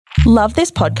Love this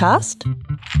podcast?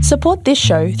 Support this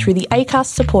show through the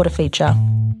Acast supporter feature.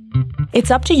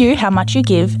 It's up to you how much you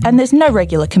give, and there's no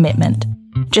regular commitment.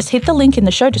 Just hit the link in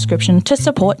the show description to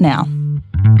support now.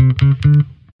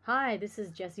 Hi, this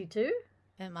is Jessie too.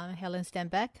 And I'm Helen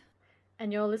Stanback.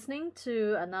 And you're listening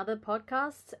to another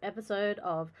podcast episode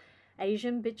of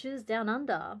Asian Bitches Down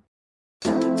Under.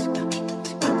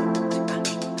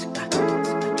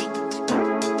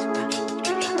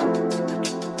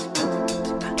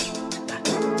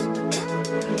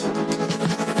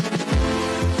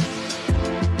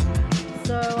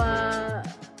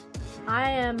 I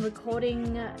am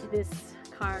recording this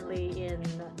currently in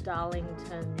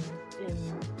Darlington in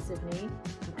Sydney,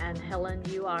 and Helen,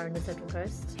 you are in the Central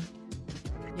Coast.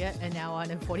 Yeah, and now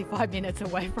I'm 45 minutes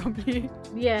away from you.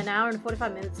 Yeah, an hour and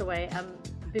 45 minutes away.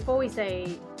 Before we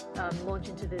say launch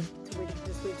into this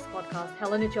week's podcast,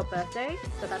 Helen, it's your birthday,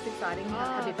 so that's exciting.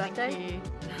 Happy birthday.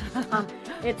 Thank you.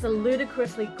 It's a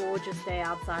ludicrously gorgeous day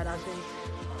outside. I've been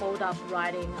holed up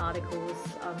writing articles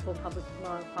for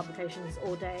publications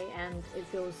all day, and it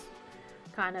feels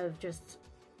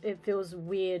feels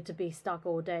weird to be stuck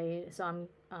all day, so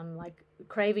I'm like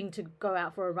craving to go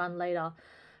out for a run later.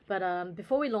 But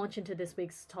before we launch into this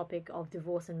week's topic of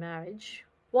divorce and marriage,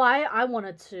 I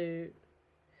wanted to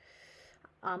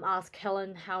ask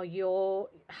Helen how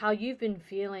you've been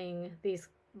feeling these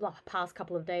past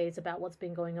couple of days about what's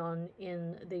been going on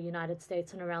in the United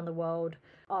States and around the world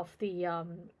of the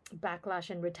backlash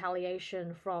and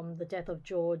retaliation from the death of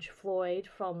George Floyd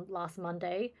from last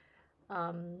Monday,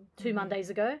 2 Mondays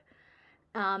ago.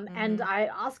 And I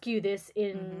ask you this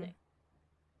in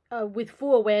with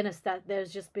full awareness that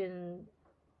there's just been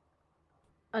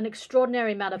an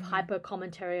extraordinary amount of hyper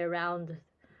commentary around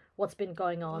what's been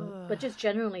going on, but just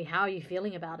generally, how are you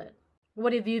feeling about it?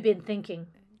 What have you been thinking?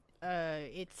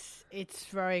 It's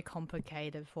very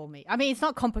complicated for me. I mean, it's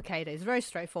not complicated. It's very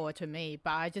straightforward to me,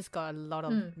 but I just got a lot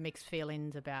of mixed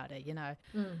feelings about it, you know.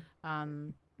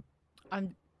 I'm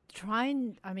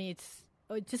trying, I mean, it's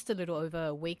just a little over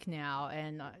a week now,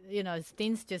 and, you know,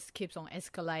 things just keeps on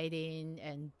escalating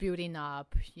and building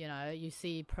up. You know, you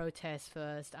see protests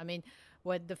first. I mean,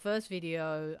 when the first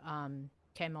video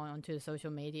came onto social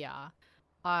media,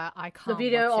 I can't. The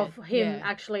video watch of it. him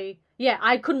actually,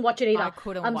 I couldn't watch it either. I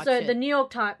couldn't watch so it. the New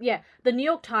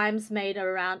York Times made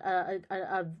around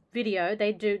a video.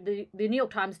 They do the New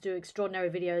York Times do extraordinary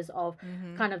videos of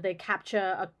kind of they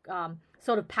capture a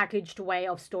sort of packaged way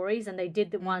of stories, and they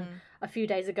did the one a few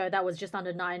days ago that was just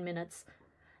under 9 minutes,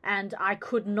 and I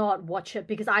could not watch it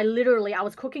because I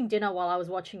was cooking dinner while I was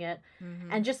watching it,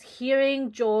 and just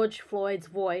hearing George Floyd's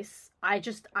voice, I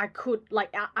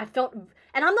felt,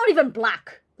 and I'm not even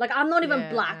black. Like, I'm not even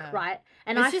black, right?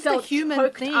 And it's I just felt a human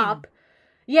choked thing. up.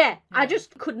 Yeah, I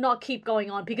just could not keep going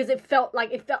on because I felt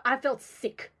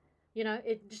sick. You know,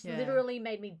 it just literally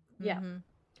made me,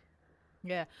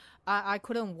 Yeah, I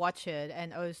couldn't watch it,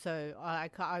 and also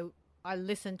I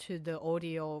listened to the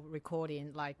audio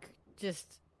recording, like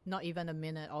just not even a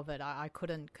minute of it. I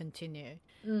couldn't continue.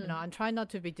 You know, I'm trying not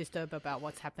to be disturbed about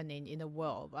what's happening in the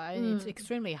world. It's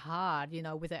extremely hard, you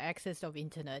know, with the access of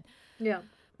internet. Yeah.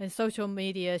 And social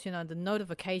media, you know, the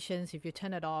notifications, if you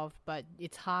turn it off, but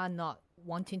it's hard not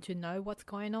wanting to know what's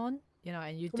going on, you know,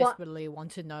 and you desperately want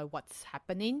to know what's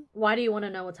happening. Why do you want to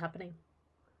know what's happening?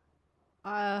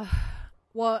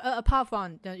 Well, apart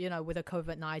from, you know, with the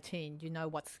COVID-19, you know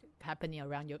what's happening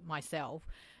around myself,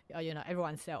 you know,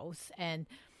 everyone else. And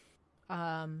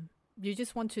you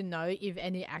just want to know if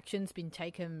any action's been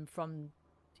taken from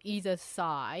either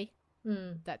side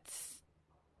that's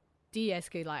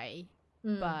de-escalate.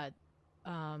 But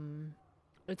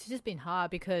it's just been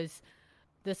hard because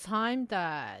the time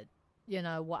that, you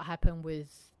know, what happened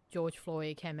with George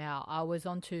Floyd came out, I was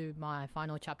on to my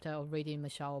final chapter of reading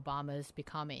Michelle Obama's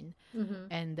Becoming.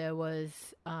 And there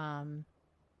was,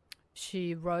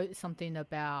 she wrote something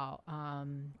about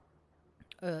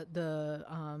the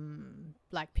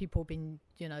black people being,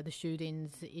 you know, the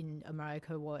shootings in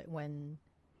America when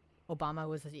Obama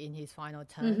was in his final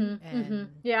term.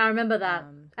 Yeah, I remember that.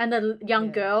 And the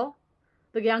young girl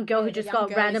who just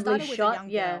got randomly shot.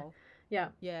 Yeah.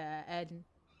 And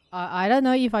I don't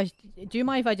know if do you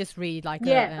mind if I just read like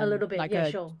a little bit? Like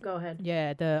sure. Go ahead.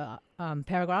 Yeah, the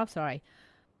paragraph. Sorry.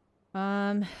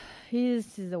 Here's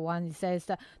the one. It says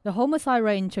that the homicide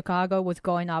rate in Chicago was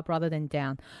going up rather than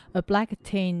down. A black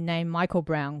teen named Michael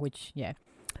Brown, which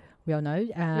we all know,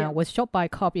 was shot by a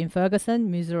cop in Ferguson,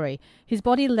 Missouri. His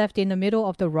body left in the middle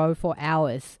of the road for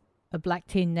hours. A black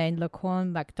teen named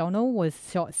Laquan McDonald was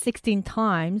shot 16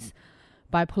 times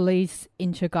by police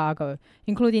in Chicago,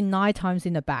 including 9 times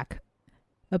in the back.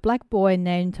 A black boy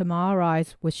named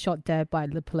Tamarais was shot dead by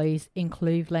the police in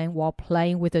Cleveland while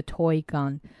playing with a toy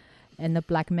gun, and a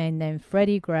black man named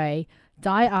Freddie Gray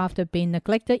died after being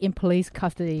neglected in police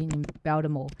custody in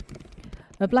Baltimore.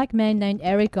 A black man named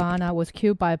Eric Garner was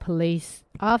killed by police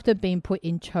after being put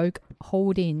in choke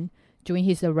holding during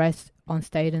his arrest on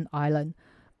Staten Island.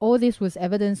 All this was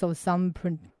evidence of some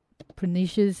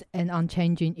pernicious and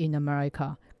unchanging in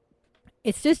America.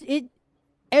 It's just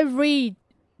every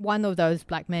one of those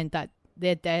black men that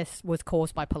their death was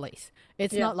caused by police.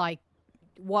 It's not like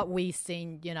what we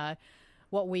seen,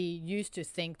 what we used to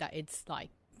think that it's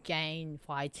like gang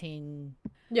fighting.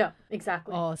 Yeah,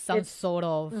 exactly. Or some sort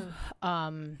of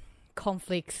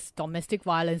conflicts, domestic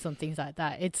violence and things like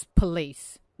that. It's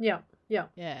police. Yeah.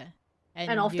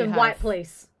 And often white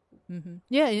police. Mm-hmm.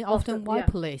 Yeah, often white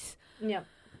police. Yeah.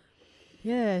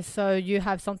 Yeah, so you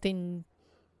have something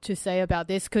to say about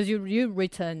this because you've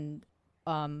written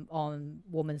on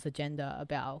Women's Agenda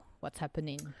about what's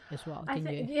happening as well,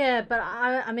 didn't you? Yeah, but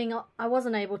I mean, I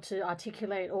wasn't able to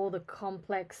articulate all the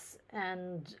complex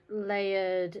and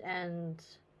layered and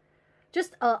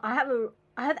just I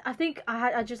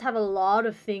just have a lot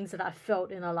of things that I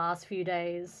felt in the last few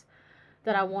days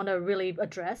that I want to really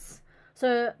address.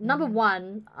 So number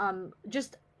one,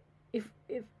 just if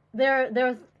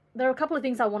there are a couple of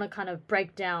things I want to kind of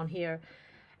break down here,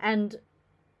 and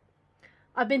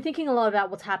I've been thinking a lot about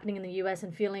what's happening in the US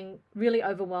and feeling really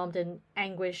overwhelmed and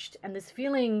anguished, and this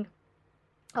feeling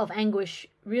of anguish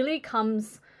really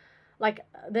comes like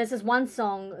there's this one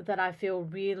song that I feel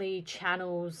really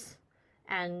channels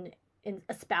and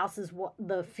espouses what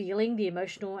the feeling, the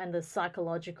emotional and the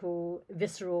psychological,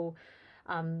 visceral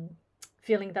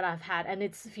feeling that I've had, and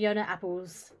it's Fiona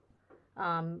Apple's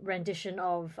rendition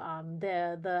of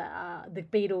the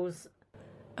Beatles'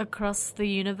 Across the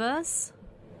Universe.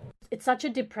 It's such a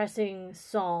depressing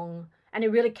song, and it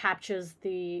really captures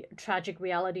the tragic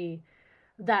reality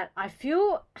that I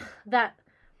feel that,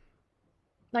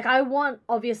 like, I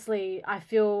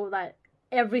feel that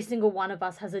every single one of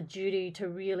us has a duty to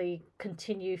really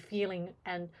continue feeling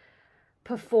and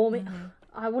performing.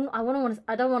 I don't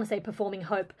want to say performing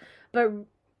hope, but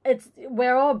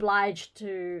we're all obliged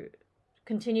to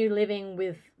continue living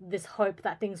with this hope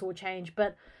that things will change.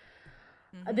 But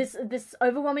this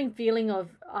overwhelming feeling of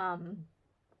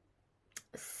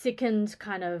sickened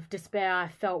kind of despair I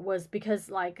felt was because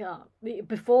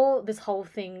before this whole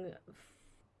thing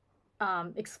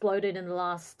exploded in the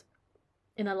last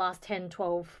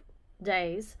 10-12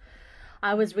 days,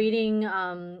 I was reading,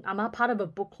 I'm a part of a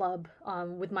book club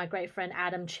with my great friend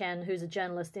Adam Chen, who's a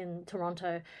journalist in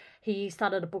Toronto. He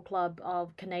started a book club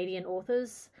of Canadian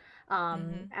authors,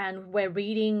 and we're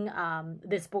reading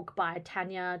this book by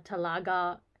Tanya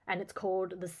Talaga, and it's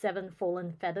called The Seven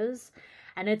Fallen Feathers,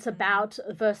 and it's about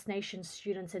First Nations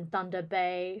students in Thunder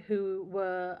Bay who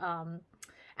were,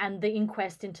 and the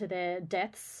inquest into their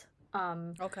deaths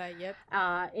around the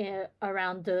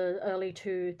early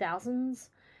 2000s.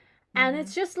 And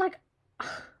it's just like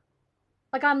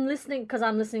I'm listening, because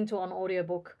I'm listening to an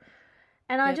audiobook,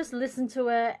 and I just listen to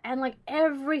it, and like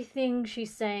everything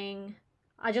she's saying,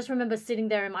 I just remember sitting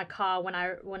there in my car when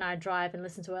I drive and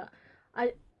listen to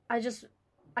it. I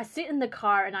sit in the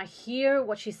car and I hear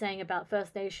what she's saying about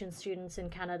First Nations students in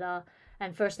Canada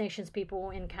and First Nations people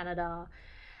in Canada,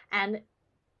 and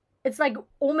it's like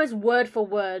almost word for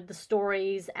word the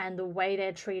stories and the way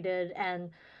they're treated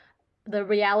and the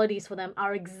realities for them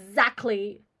are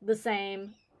exactly the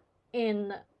same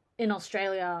in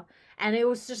Australia. And it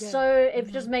was just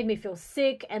it just made me feel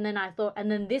sick. And then I thought, and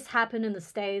then this happened in the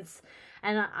States,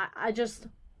 and I just,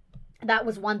 that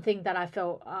was one thing that I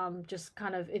felt just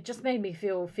kind of, it just made me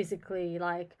feel physically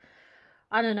like,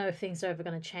 I don't know if things are ever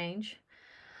going to change.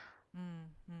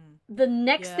 The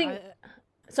next thing,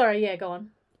 sorry, go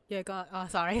on. Yeah,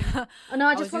 sorry. No,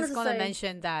 I was just wanted just to going to say,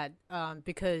 mention that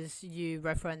because you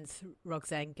referenced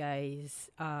Roxane Gay's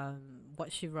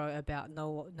what she wrote about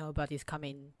nobody's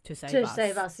coming to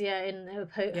save us. Yeah, in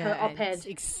her op-ed. It's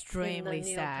extremely in the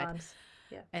New York sad. Times.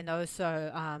 Yeah. And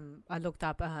also, I looked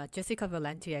up, Jessica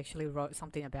Valenti actually wrote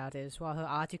something about it as well. Her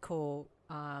article,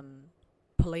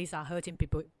 police are hurting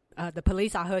people. The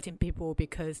police are hurting people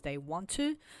because they want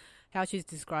to. How she's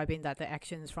describing that the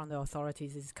actions from the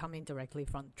authorities is coming directly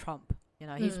from Trump.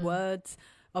 His words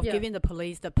of giving the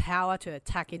police the power to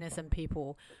attack innocent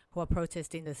people who are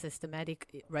protesting the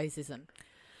systematic racism.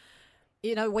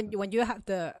 When you have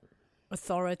the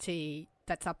authority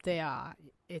that's up there,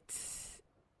 it's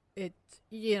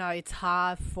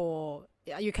hard for,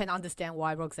 you can understand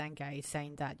why Roxane Gay is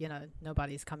saying that,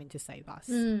 nobody's coming to save us.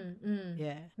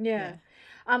 Yeah.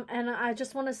 And I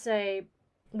just want to say,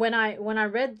 when I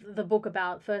read the book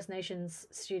about First Nations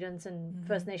students and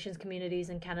First Nations communities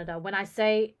in Canada, when I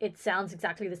say it sounds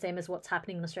exactly the same as what's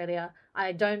happening in Australia,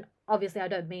 I don't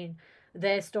mean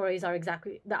their stories are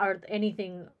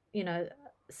anything,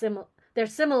 similar. They're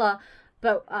similar,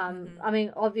 but I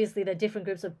mean, obviously they're different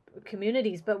groups of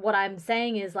communities, but what I'm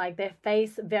saying is like they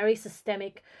face very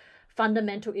systemic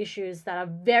fundamental issues that are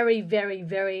very, very,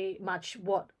 very much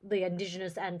what the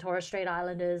Indigenous and Torres Strait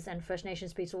Islanders and First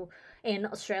Nations people in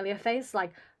Australia face,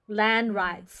 like land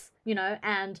rights,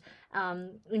 and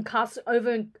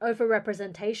over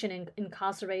representation in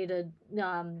incarcerated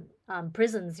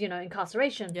prisons,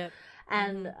 incarceration, Yep.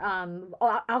 and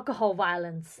alcohol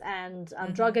violence and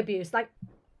drug abuse, like,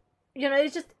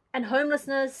 it's just, and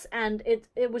homelessness, and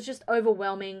it was just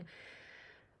overwhelming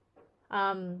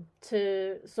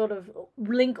to sort of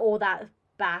link all that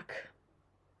back.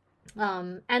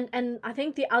 And I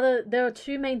think there are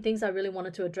two main things I really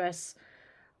wanted to address.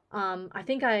 I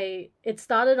think it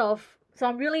started off, so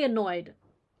I'm really annoyed.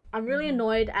 I'm really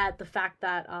annoyed at the fact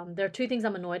that there are two things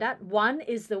I'm annoyed at. One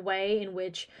is the way in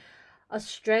which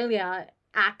Australia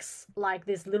acts like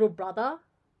this little brother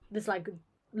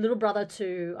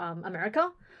to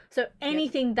America. So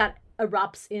anything that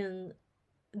erupts in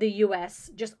the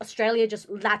US, just Australia just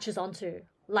latches onto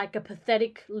like a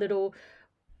pathetic little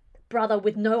brother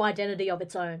with no identity of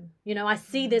its own. I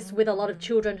see this with a lot of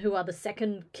children who are the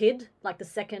second kid, like the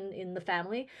second in the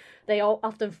family. They all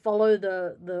often follow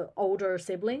the older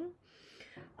sibling.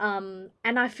 And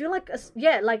I feel like,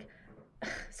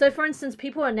 so for instance,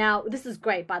 people are now, this is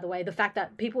great, by the way, the fact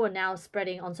that people are now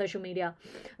spreading on social media,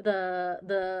 the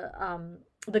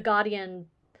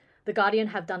Guardian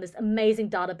have done this amazing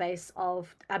database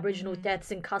of Aboriginal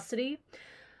deaths in custody.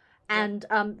 And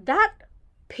that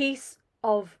piece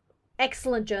of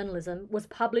excellent journalism was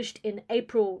published in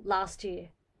April last year.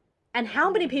 And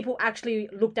how many people actually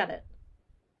looked at it?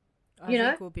 I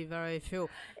think will be very few.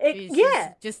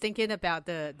 Just thinking about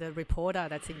the reporter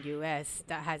that's in US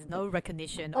that has no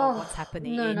recognition of what's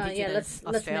happening in Indigenous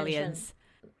Australians.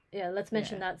 Let's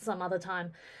mention that some other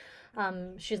time.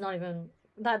 She's not even...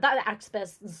 That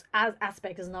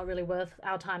aspect is not really worth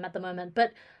our time at the moment.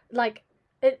 But like,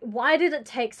 why did it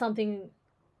take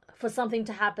for something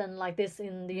to happen like this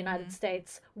in the United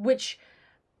States, which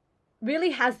really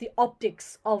has the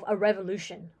optics of a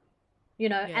revolution,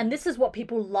 And this is what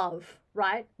people love,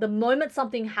 right? The moment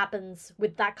something happens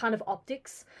with that kind of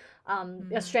optics,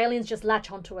 Australians just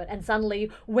latch onto it, and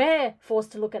suddenly we're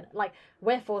forced to look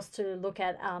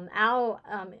at our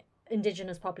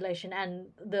Indigenous population and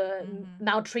the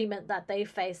maltreatment that they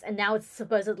face. And now it's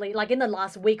supposedly, like in the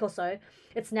last week or so,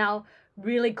 it's now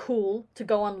really cool to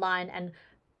go online and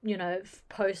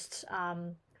post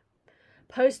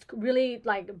really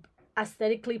like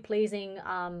aesthetically pleasing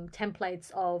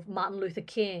templates of Martin Luther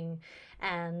King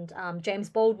and James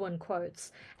Baldwin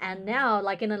quotes. And now,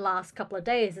 like in the last couple of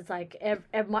days, it's like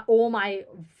all my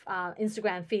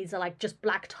Instagram feeds are like just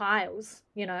black tiles,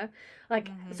 like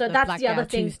so that's the other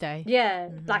thing. Tuesday. Yeah,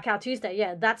 Blackout Tuesday.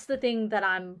 Yeah, that's the thing that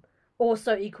I'm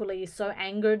also equally so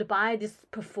angered by, this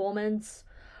performance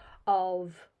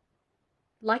of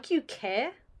like you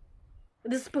care.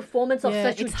 This performance of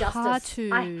social justice.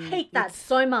 I hate that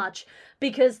so much,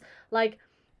 because like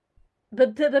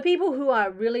the people who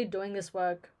are really doing this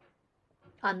work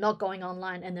are not going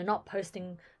online, and they're not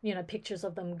posting, pictures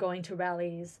of them going to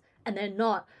rallies, and they're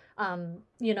not,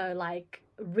 like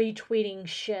retweeting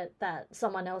shit that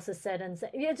someone else has said and say.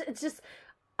 It's just,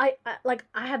 I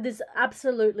have this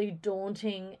absolutely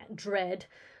daunting dread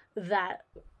that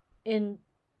in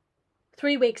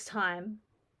 3 weeks' time,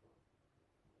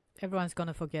 everyone's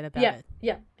gonna forget about it.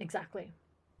 Yeah, exactly.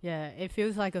 Yeah, it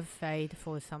feels like a fade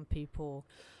for some people.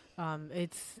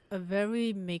 It's a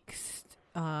very mixed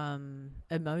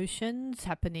emotions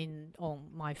happening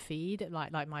on my feed,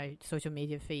 like my social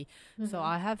media feed. So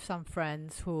I have some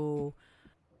friends who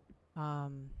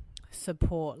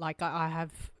support, like I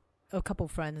have a couple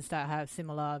friends that have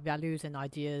similar values and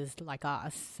ideas like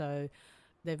us. So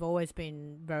they've always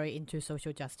been very into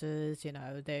social justice.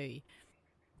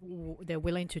 They're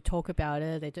willing to talk about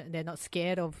it. They're not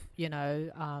scared of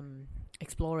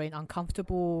exploring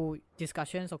uncomfortable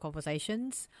discussions or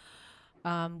conversations.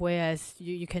 Whereas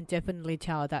you can definitely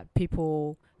tell that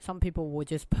some people will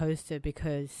just post it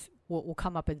because will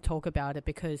come up and talk about it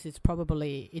because it's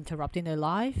probably interrupting their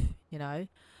life.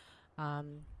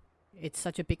 It's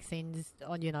such a big thing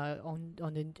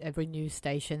on every news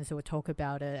station, so we'll talk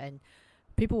about it and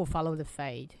people will follow the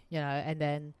fade, and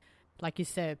then, like you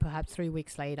said, perhaps 3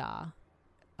 weeks later,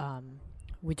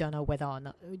 we don't know whether or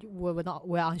not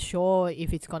we're unsure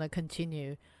if it's going to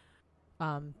continue,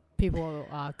 people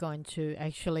are going to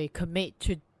actually commit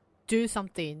to do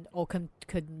something or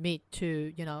commit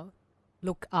to,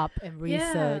 look up and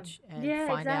research and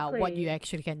find out what you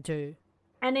actually can do.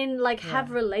 And then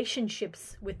have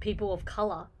relationships with people of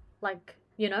color.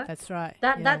 That's right.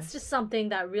 That's just something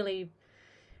that really,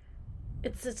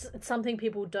 it's something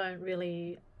people don't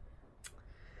really,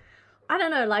 I don't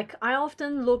know, I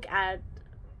often look at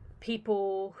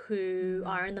people who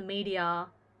are in the media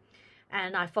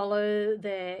and I follow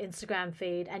their Instagram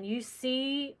feed, and you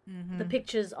see the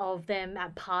pictures of them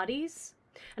at parties.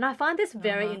 And I find this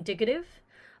very indicative.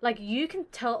 You can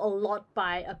tell a lot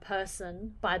by a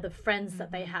person, by the friends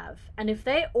that they have. And if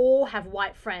they all have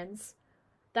white friends,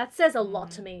 that says a lot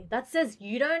to me. That says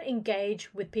you don't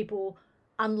engage with people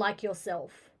unlike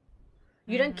yourself.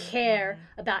 You don't care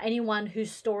about anyone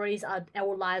whose stories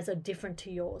or lives are different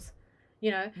to yours.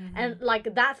 And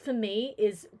that for me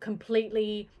is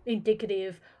completely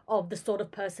indicative of the sort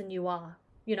of person you are,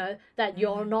 that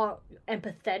you're not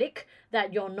empathetic,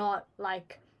 that you're not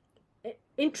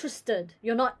interested,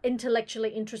 you're not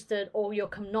intellectually interested, or you're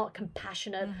not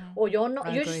compassionate, or you're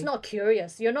just not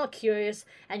curious. You're not curious,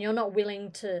 and you're not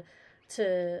willing to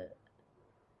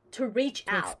reach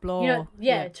out, explore.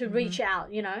 To reach out,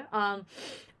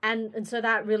 and so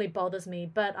that really bothers me.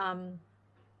 But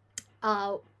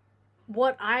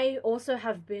what I also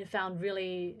have found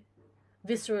really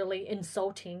viscerally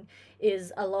insulting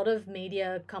is a lot of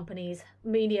media companies,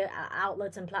 media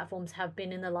outlets and platforms have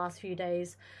been in the last few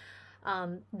days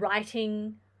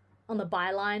writing on the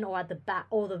byline or at the back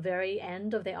or the very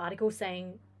end of their article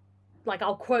saying,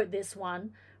 I'll quote this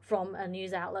one from a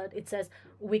news outlet. It says,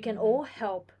 "We can all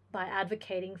help by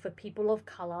advocating for people of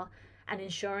color and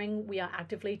ensuring we are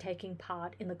actively taking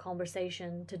part in the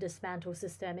conversation to dismantle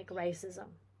systemic racism."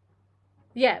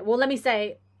 Yeah, well, let me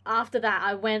say, after that,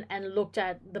 I went and looked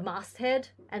at the masthead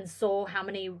and saw how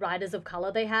many writers of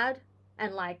color they had,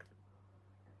 and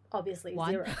obviously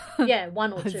one? 0. Yeah,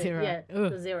 1 or 2. 0.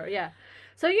 Yeah, 0. Yeah.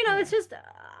 So it's just,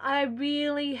 I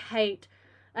really hate,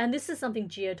 and this is something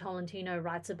Gia Tolentino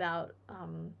writes about,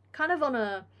 kind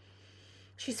of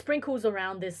she sprinkles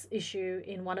around this issue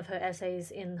in one of her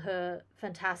essays in her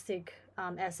fantastic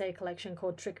essay collection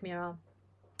called Trick Mirror,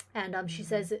 and she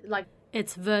says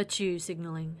it's virtue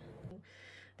signaling.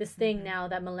 This thing now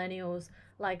that millennials,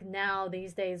 now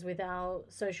these days with our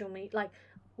social media,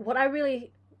 what I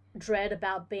really dread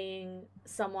about being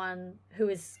someone who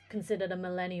is considered a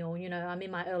millennial, I'm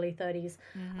in my early 30s.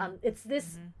 It's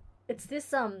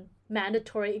this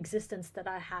mandatory existence that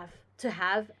I have to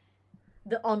have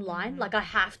the online. I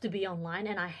have to be online,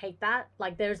 and I hate that.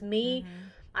 There's me,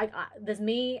 there's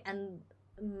me and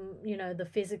the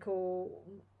physical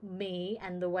me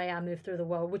and the way I move through the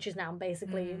world, which is now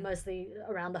basically mostly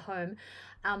around the home.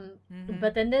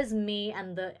 But then there's me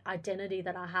and the identity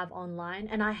that I have online.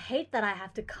 And I hate that I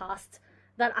have to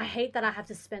I hate that I have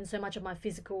to spend so much of my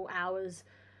physical hours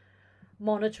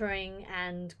monitoring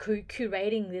and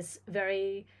curating this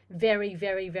very, very,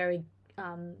 very, very,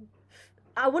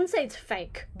 I wouldn't say it's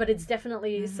fake, but it's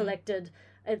definitely selected.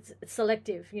 It's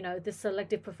selective, the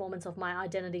selective performance of my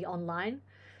identity online.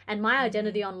 And my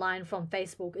identity online from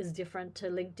Facebook is different to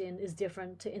LinkedIn, is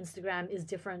different to Instagram, is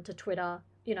different to Twitter,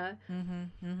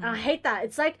 And I hate that.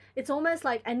 It's almost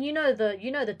and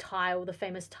the tile, the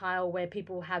famous tile where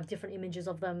people have different images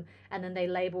of them and then they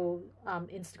label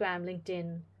Instagram,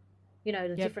 LinkedIn,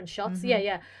 the different shots.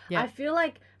 Yeah. I feel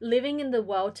like living in the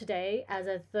world today as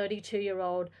a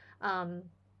 32-year-old,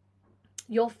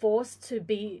 you're forced to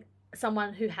be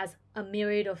someone who has a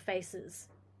myriad of faces.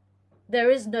 There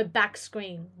is no back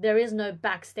screen. There is no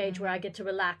backstage where I get to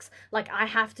relax. I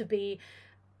have to be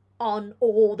on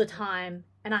all the time,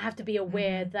 and I have to be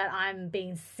aware that I'm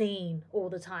being seen all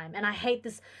the time. And I hate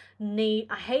this need.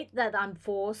 I hate that I'm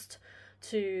forced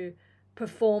to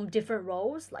perform different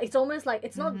roles. It's almost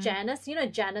it's not Janus.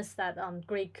 Janus, that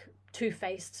Greek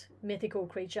two-faced mythical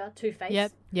creature,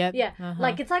 two-faced. Yep. Yeah.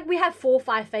 It's we have 4 or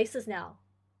 5 faces now.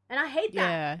 And I hate that.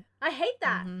 Yeah. I hate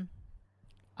that.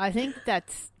 I think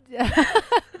that's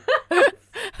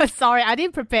sorry, I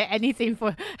didn't prepare anything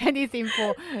for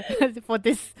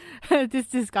this this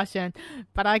discussion,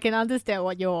 but I can understand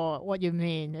what you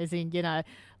mean. As in,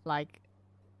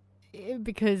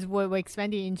 because we're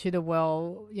expanding into the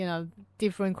world,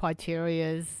 different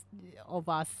criterias of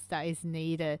us that is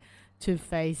needed to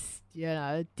face,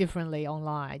 differently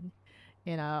online.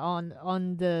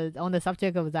 On the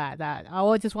subject of that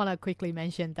I just want to quickly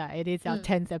mention that it is our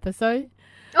 10th episode.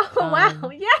 Oh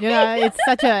wow! Yeah, it's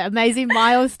such an amazing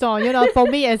milestone. For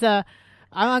me,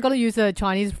 I'm gonna use a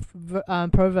Chinese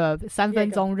proverb, 3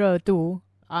分钟热度.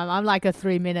 I'm like a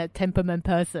 3-minute temperament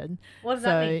person. What does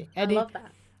that mean? I love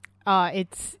that.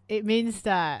 it means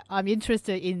that I'm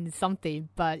interested in something,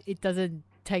 but it doesn't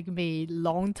take me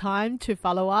long time to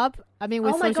follow up. I mean,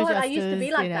 with Oh my social God, I justice, used to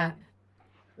be like you know, that.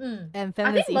 Mm. and I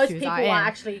feminist think most issues, people I are am.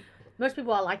 actually, most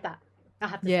people are like that. I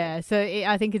have to say. Yeah, so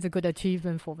I think it's a good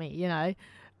achievement for me. You know,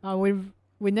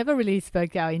 we never really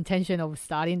spoke our intention of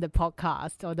starting the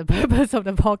podcast or the purpose of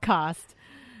the podcast,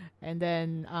 and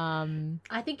then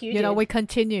I think you you know, did. we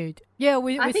continued. Yeah,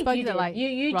 we I think spoke you it did. like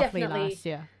You roughly definitely. last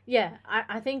year. Yeah,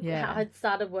 I think Yeah. how it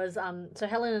started was so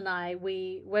Helen and I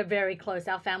we're very close.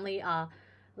 Our family are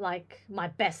like my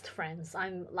best friends.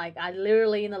 I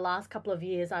literally in the last couple of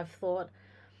years I've thought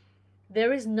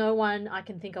there is no one I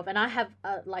can think of, and I have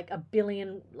like a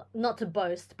billion. Not to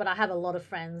boast, but I have a lot of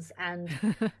friends, and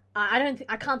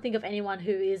I can't think of anyone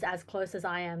who is as close as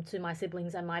I am to my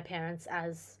siblings and my parents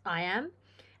as I am,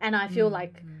 and I feel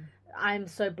like I'm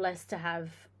so blessed to have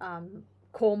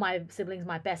call my siblings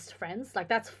my best friends. Like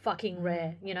that's fucking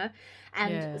rare, you know.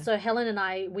 And Yeah. so Helen and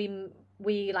I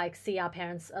we like see our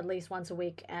parents at least once a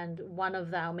week, and one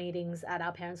of our meetings at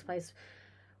our parents' place,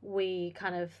 we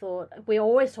kind of thought we're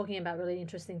always talking about really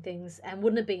interesting things, and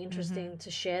wouldn't it be interesting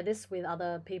to share this with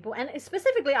other people? And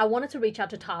specifically I wanted to reach out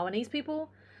to Taiwanese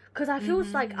people because I feel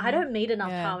like I don't meet enough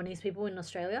Yeah. Taiwanese people in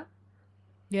Australia.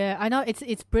 Yeah, I know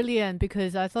it's brilliant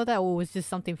because I thought that was just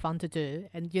something fun to do,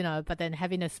 and you know, but then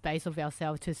having a space of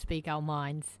ourselves to speak our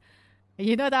minds.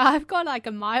 You know that I've got like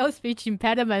a mild speech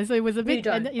impediment, so it was a bit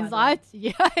don't, an by the way.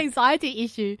 anxiety, anxiety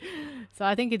issue. So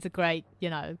I think it's a great, you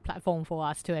know, platform for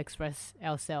us to express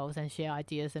ourselves and share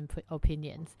ideas and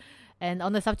opinions. And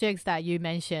on the subjects that you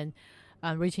mentioned,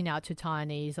 reaching out to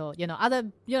Chinese or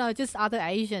just other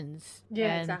Asians.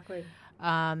 Yeah, And, exactly.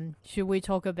 should we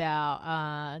talk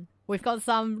about? We've got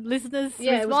some listeners'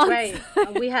 Yeah, response. it was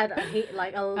great. We had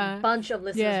a bunch of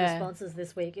listeners' yeah. responses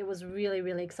this week. It was really,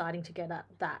 really exciting to get at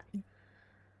that.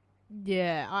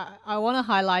 Yeah, I want to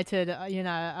highlight it,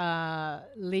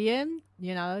 Liam,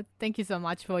 thank you so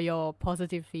much for your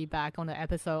positive feedback on the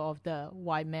episode of the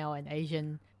white male and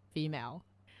Asian female.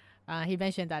 He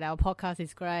mentioned that our podcast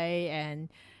is great, and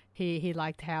he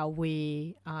liked how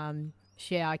we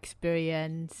share our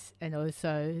experience and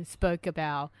also spoke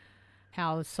about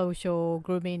how social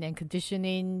grooming and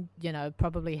conditioning,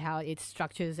 probably how it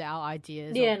structures our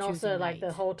ideas. Yeah, of and also choosing like the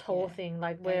mates. whole tall Yeah. thing,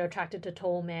 like we're attracted to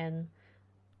tall men.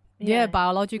 Yeah,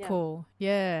 biological.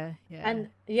 Yeah. And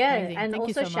Amazing. and Thank you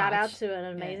also so shout out much. to an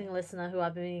amazing listener who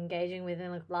I've been engaging with in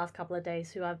the last couple of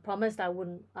days, who I've promised I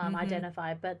wouldn't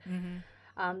identify, but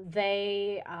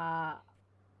they are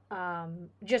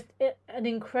just an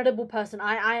incredible person.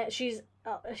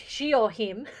 She or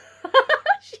him,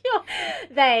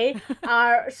 they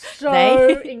are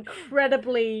so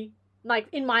incredibly, like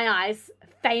in my eyes,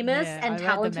 famous Yeah, and I read the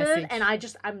talented, message.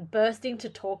 and I'm bursting to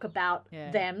talk about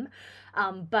them.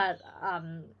 But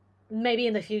maybe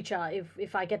in the future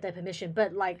if I get their permission.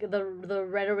 But like the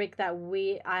rhetoric that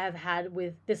I have had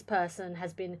with this person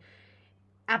has been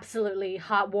absolutely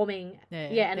heartwarming.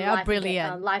 And they are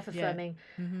brilliant. Life affirming.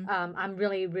 I'm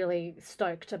really, really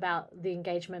stoked about the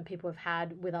engagement people have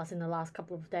had with us in the last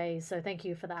couple of days. So thank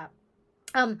you for that.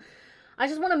 I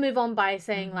just want to move on by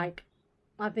saying like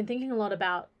I've been thinking a lot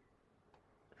about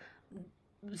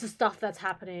the stuff that's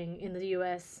happening in the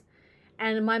US,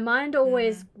 and my mind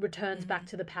always returns back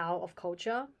to the power of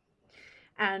culture,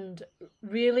 and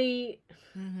really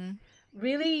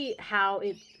how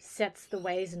it sets the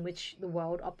ways in which the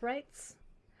world operates.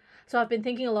 So I've been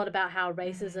thinking a lot about how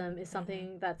racism is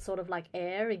something that's sort of like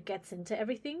air, it gets into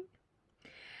everything.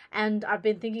 And I've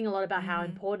been thinking a lot about how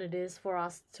important it is for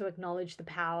us to acknowledge the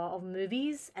power of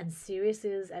movies and series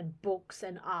and books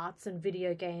and arts and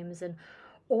video games and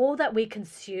all that we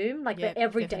consume, like the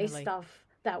everyday stuff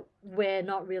that we're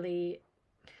not really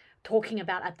talking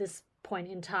about at this point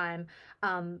in time,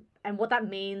 and what that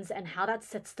means and how that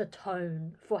sets the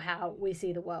tone for how we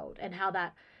see the world, and how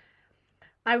that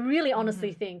I really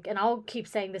honestly think, and I'll keep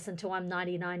saying this until I'm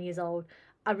 99 years old,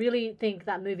 I really think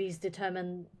that movies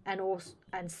determine and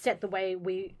set the way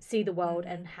we see the world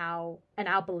and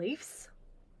our beliefs.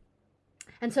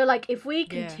 And so, like, if we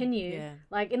continue,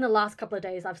 like in the last couple of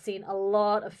days, I've seen a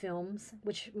lot of films,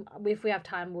 which if we have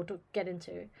time, we'll get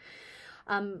into.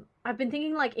 I've been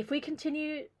thinking, like, if we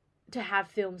continue to have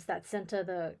films that center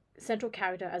the central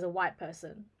character as a white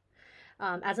person,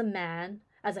 as a man,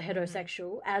 as a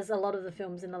heterosexual, as a lot of the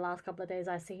films in the last couple of days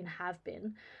I've seen have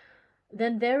been,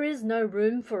 then there is no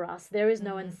room for us. There is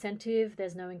no incentive,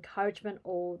 there's no encouragement,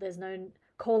 or there's no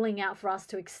calling out for us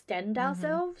to extend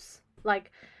ourselves.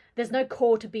 Like, there's no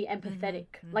call to be empathetic.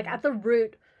 Like, at the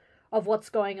root of what's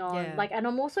going on. Like, and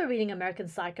I'm also reading American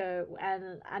Psycho,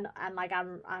 and like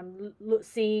I'm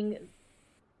seeing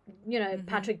you know,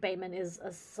 Patrick Bateman is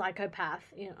a psychopath,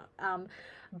 you know.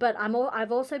 But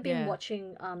I've also been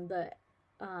watching the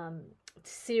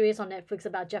series on Netflix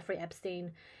about Jeffrey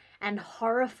Epstein, and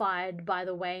horrified by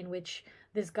the way in which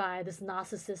this guy, this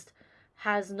narcissist,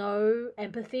 has no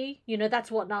empathy. You know,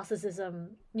 that's what narcissism,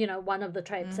 you know, one of the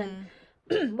traits.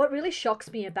 And what really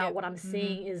shocks me about what I'm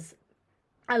seeing is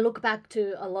I look back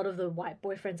to a lot of the white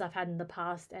boyfriends I've had in the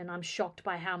past, and I'm shocked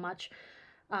by how much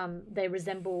they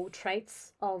resemble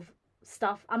traits of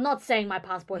stuff. I'm not saying my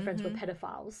past boyfriends were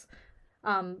pedophiles,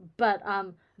 but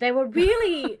they were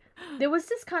really, there was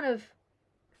this kind of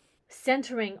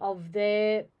centering of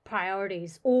their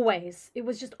priorities always. It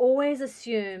was just always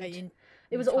assumed.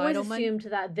 It was always assumed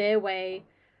that their way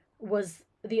was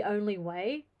the only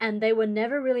way, and they were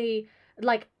never really,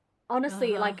 like,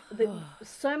 honestly, like,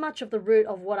 so much of the root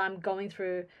of what I'm going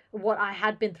through, what I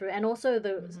had been through, and also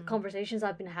the conversations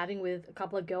I've been having with a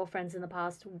couple of girlfriends in the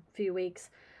past few weeks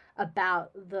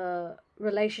about the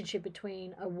relationship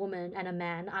between a woman and a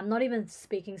man. I'm not even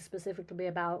speaking specifically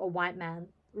about a white man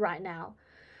right now.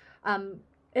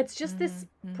 It's just this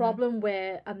problem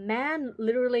where a man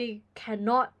literally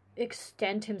cannot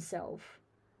extend himself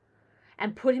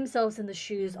and put himself in the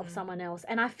shoes of someone else.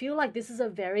 And I feel like this is a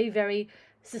very, very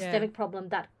systemic problem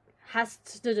that has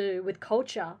to do with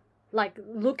culture. Like,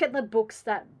 look at the books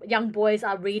that young boys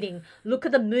are reading. Look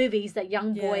at the movies that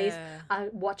young boys are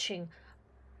watching.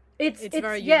 It's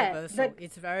very universal.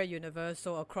 It's very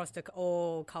universal across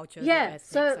all cultures. Yeah,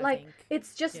 so like,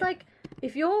 it's just like,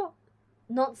 if you're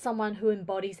not someone who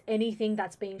embodies anything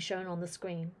that's being shown on the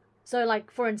screen. So,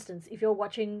 like, for instance, if you're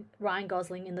watching Ryan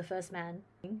Gosling in The First Man,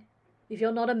 if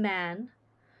you're not a man,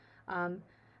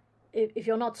 if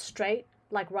you're not straight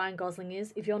like Ryan Gosling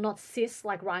is, if you're not cis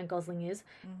like Ryan Gosling is,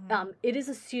 it is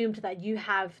assumed that you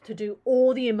have to do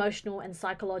all the emotional and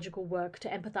psychological work to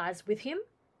empathize with him,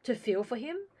 to feel for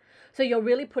him. So you're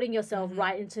really putting yourself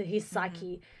right into his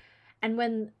psyche. And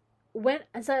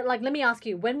and so, like, let me ask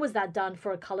you, when was that done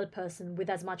for a colored person with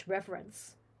as much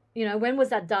reverence? You know, when was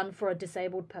that done for a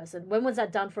disabled person? When was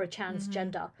that done for a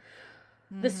transgender?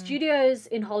 The studios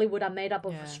in Hollywood are made up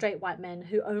of straight white men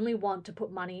who only want to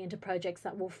put money into projects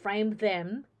that will frame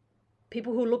them,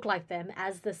 people who look like them,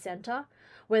 as the center,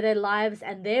 where their lives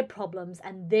and their problems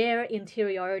and their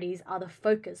interiorities are the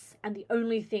focus and the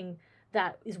only thing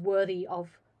that is worthy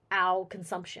of our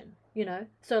consumption, you know?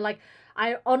 So, like,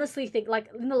 I honestly think, like,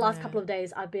 in the last couple of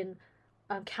days, I've been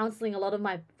counseling a lot of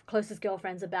my closest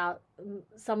girlfriends about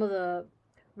some of the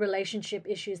relationship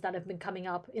issues that have been coming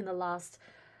up in the last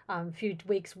few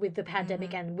weeks with the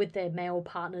pandemic and with their male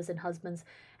partners and husbands.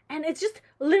 And it's just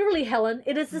literally, Helen,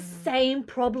 it is the same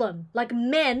problem. Like,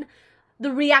 men, they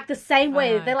react the same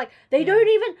way. They're like, they don't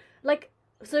even, like,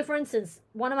 so for instance,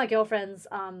 one of my girlfriends,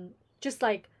 just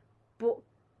like,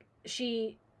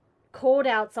 she called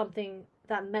out something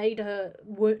that made her,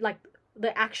 like,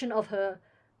 the action of her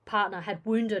partner had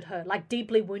wounded her, like,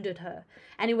 deeply wounded her,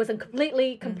 and it was a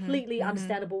completely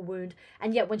understandable wound.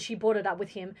 And yet when she brought it up with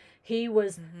him, he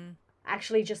was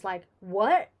actually just like,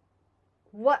 what,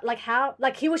 like, how,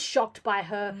 like, he was shocked by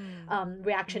her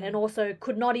reaction, and also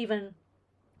could not even,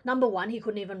 number one, he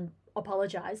couldn't even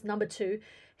apologize. Number two,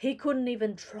 he couldn't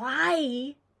even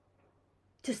try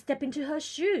to step into her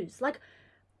shoes. Like,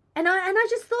 and I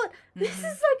just thought, this is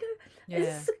like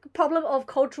this is a problem of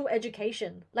cultural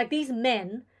education. Like, these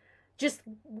men just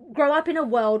grow up in a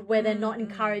world where they're not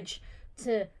encouraged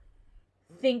to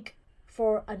think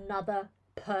for another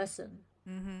person.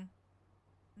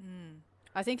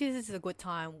 I think this is a good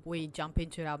time we jump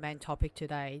into our main topic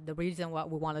today. The reason why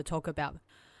we want to talk about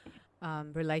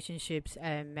relationships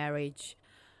and marriage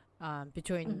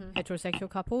between heterosexual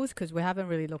couples, because we haven't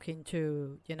really looked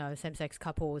into, you know, same-sex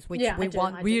couples, which we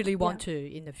want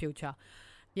to in the future.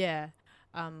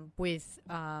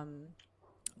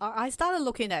 I started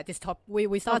looking at this topic.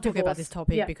 We started talking about this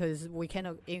topic because we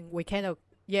cannot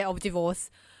of divorce.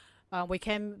 We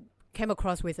came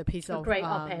across with a piece of great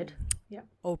op-ed.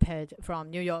 Op-ed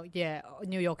from New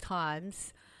York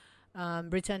Times,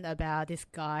 written about this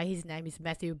guy. His name is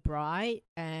Matthew Bright,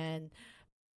 and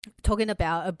talking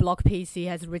about a blog piece he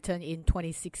has written in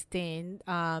 2016.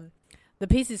 The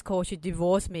piece is called "She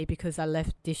Divorced Me Because I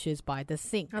Left Dishes by the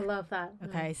Sink." I love that.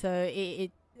 Okay, so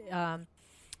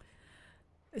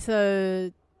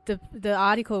the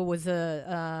article was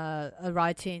a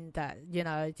writing that, you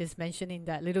know, just mentioning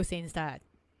that little things that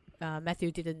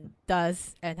Matthew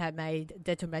does and had made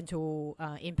detrimental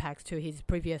impacts to his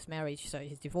previous marriage, so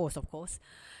his divorce, of course.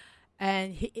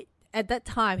 And at that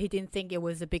time, he didn't think it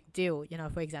was a big deal. You know,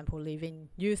 for example, leaving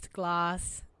used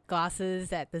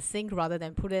glasses at the sink rather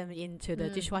than put them into the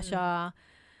dishwasher.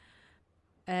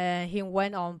 And he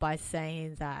went on by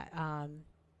saying that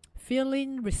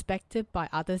feeling respected by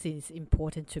others is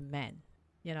important to men.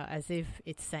 You know, as if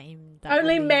it's saying that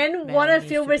only men want to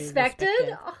feel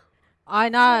respected. I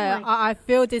know. I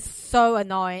feel this so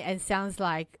annoying, and sounds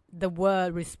like the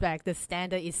word respect, the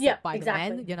standard is set by the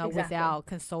men, you know, without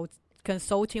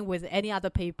consulting with any other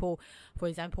people, for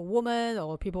example, women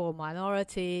or people of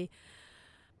minority.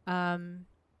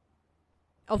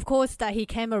 Of course, that he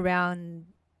came around,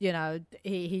 you know,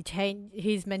 he changed,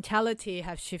 his mentality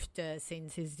has shifted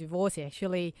since his divorce. He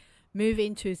actually moved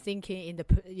into thinking in the,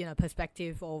 you know,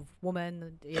 perspective of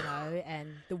woman, you know, and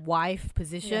the wife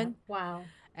position. Yeah. Wow.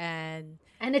 And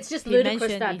it's just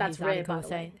ludicrous that that's rare, by the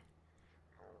way.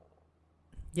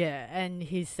 Yeah, and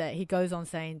he goes on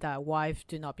saying that wives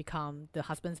do not become the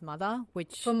husband's mother,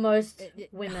 which for most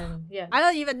women, yeah. I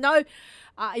don't even know.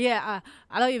 I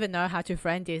don't even know how to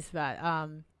frame this, but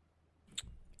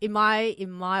in my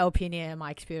opinion and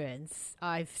my experience,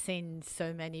 I've seen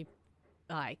so many,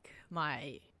 like,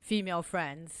 my female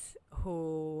friends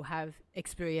who have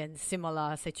experienced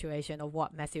similar situation of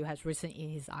what Matthew has written in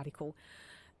his article.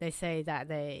 They say that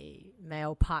their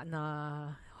male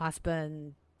partner,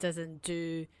 husband, doesn't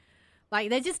do, like,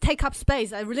 they just take up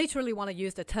space. I literally want to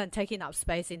use the term taking up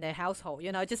space in their household,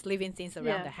 you know, just leaving things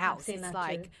around the house. It's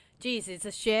like, geez, it's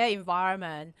a shared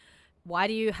environment. Why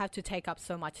do you have to take up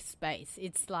so much space?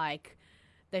 It's like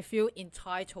they feel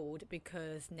entitled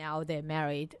because now they're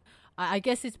married. I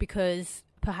guess it's because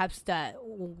perhaps that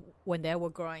when they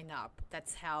were growing up,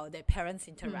 that's how their parents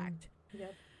interact.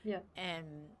 Yeah. And,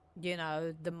 you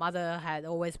know, the mother had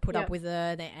always put up with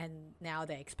her, and now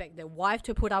they expect their wife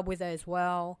to put up with her as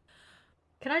well.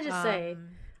 Can I just say,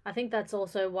 I think that's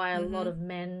also why a lot of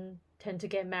men tend to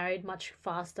get married much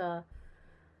faster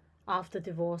after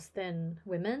divorce than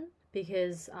women,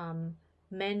 because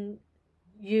men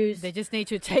use... They just need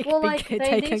to take they need to be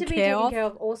taken care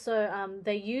of. Also,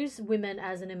 they use women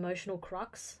as an emotional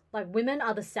crux. Like, women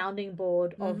are the sounding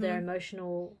board of their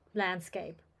emotional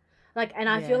landscape. Like, and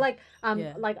I feel like, I'm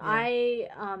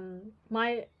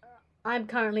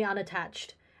currently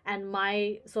unattached, and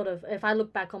my sort of, if I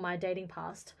look back on my dating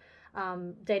past,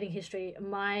 dating history,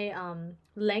 my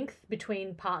length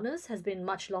between partners has been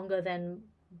much longer than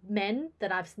men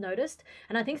that I've noticed.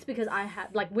 And I think it's because I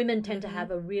have, like, women tend to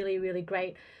have a really, really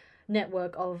great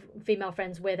network of female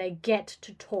friends where they get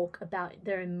to talk about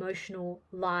their emotional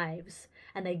lives,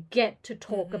 and they get to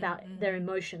talk about their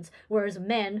emotions, whereas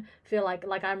men feel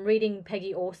like I'm reading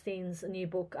Peggy Austein's new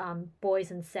book,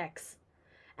 Boys and Sex,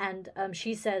 and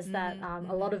she says that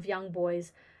a lot of young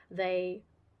boys, they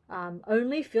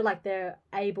only feel like they're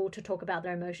able to talk about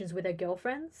their emotions with their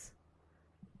girlfriends.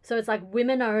 So it's like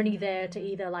women are only there to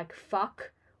either, like,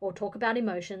 fuck or talk about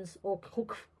emotions or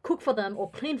cook for them or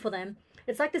clean for them.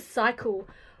 It's like this cycle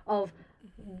of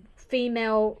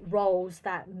female roles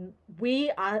that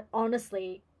we are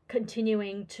honestly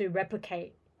continuing to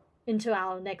replicate into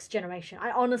our next generation.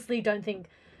 I honestly don't think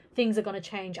things are going to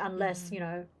change unless, you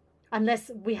know, unless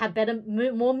we have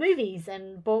more movies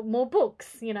and more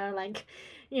books, you know, like,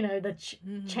 you know, the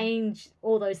change,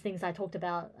 all those things I talked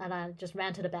about and I just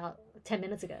ranted about 10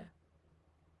 minutes ago.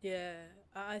 Yeah,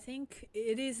 I think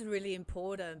it is really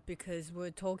important because we're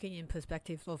talking in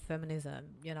perspective of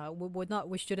feminism. You know,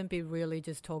 we shouldn't be really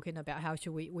just talking about how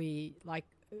should we like,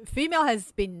 female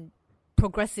has been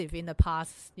progressive in the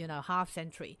past, you know, half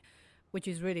century, which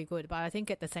is really good. But I think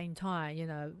at the same time, you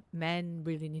know, men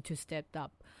really need to step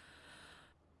up.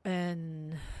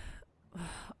 And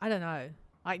I don't know,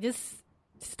 like, just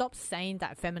stop saying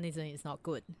that feminism is not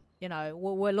good. You know,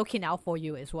 we're looking out for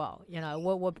you as well. You know,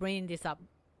 we're bringing this up,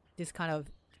 this kind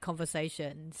of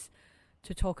conversations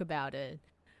to talk about it.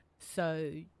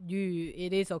 So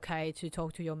it is okay to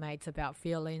talk to your mates about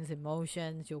feelings,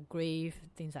 emotions, your grief,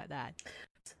 things like that.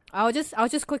 I'll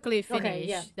just quickly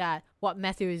finish that what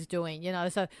Matthew is doing. You know,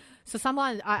 so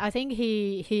someone, I think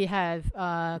he have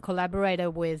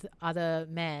collaborated with other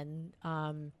men,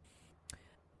 and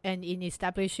in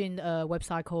establishing a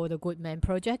website called the Good Men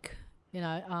Project. You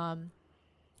know,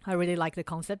 I really like the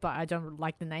concept, but I don't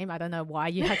like the name. I don't know why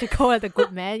you have to call it the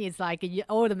Good Man. It's like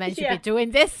all the men should be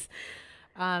doing this.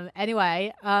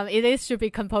 Anyway, it should be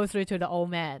compulsory to the old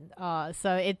man.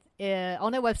 So it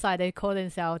on their website they call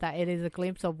themselves that it is a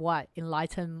glimpse of what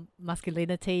enlightened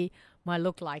masculinity might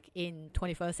look like in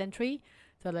 21st century.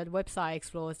 So the website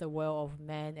explores the world of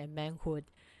men and manhood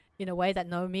in a way that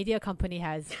no media company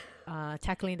has,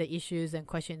 tackling the issues and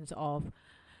questions of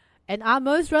and are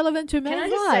most relevant to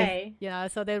men's life. You know,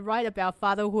 so they write about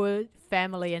fatherhood,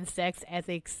 family and sex,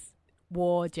 ethics,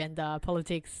 war, gender,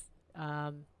 politics,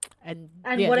 and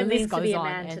what it means to be a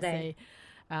man today.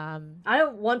 I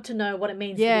don't want to know what it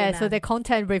means to be a man. So their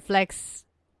content reflects.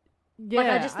 Like,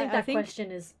 I just think question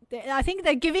is... I think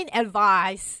they're giving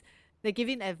advice. They're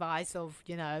giving advice of,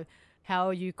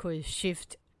 how you could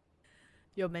shift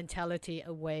your mentality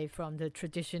away from the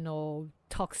traditional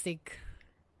toxic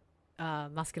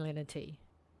masculinity.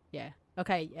 Yeah.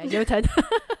 Okay, your turn.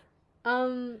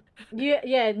 I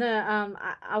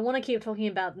want to keep talking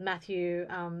about Matthew,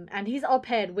 and his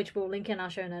op-ed, which we'll link in our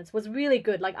show notes, was really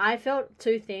good. Like, I felt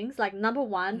two things. Like, number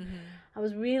one, I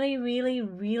was really, really,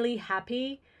 really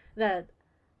happy that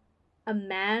a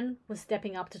man was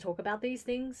stepping up to talk about these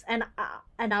things, and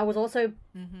I was also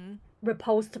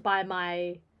repulsed by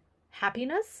my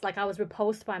happiness. Like, I was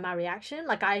repulsed by my reaction.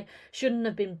 Like, I shouldn't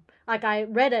have been. Like, I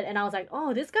read it and I was like,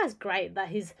 oh, this guy's great that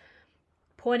he's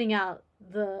pointing out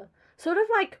the sort of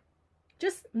like,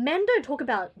 just men don't talk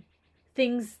about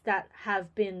things that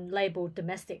have been labeled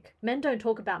domestic. Men don't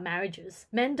talk about marriages.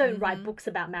 Men don't write books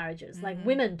about marriages like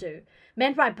women do.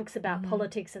 Men write books about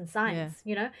politics and science,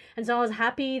 And so I was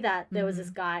happy that there was this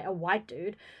guy, a white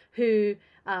dude, who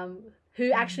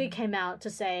actually came out to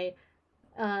say,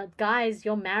 guys,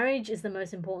 your marriage is the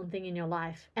most important thing in your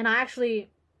life. And I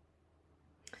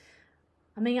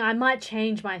might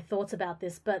change my thoughts about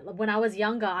this, but when I was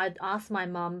younger, I'd ask my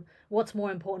mum, what's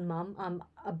more important, mum?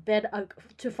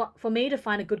 For me to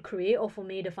find a good career or for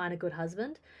me to find a good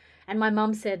husband? And my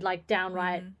mum said, like,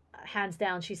 downright, hands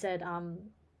down, she said,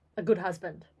 a good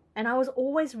husband. And I was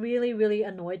always really, really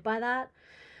annoyed by that,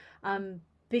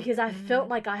 because I felt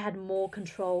like I had more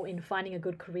control in finding a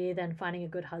good career than finding a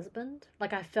good husband.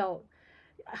 Like, I felt...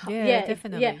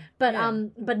 definitely.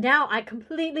 But now I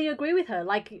completely agree with her.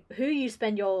 Like, who you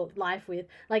spend your life with,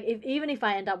 like, even if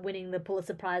I end up winning the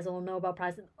Pulitzer Prize or Nobel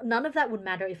Prize, none of that would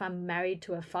matter if I'm married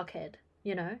to a fuckhead,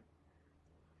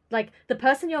 Like, the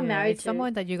person you're married to,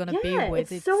 someone that you're going to be with.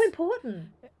 It's so important.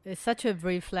 It's such a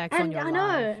reflex on your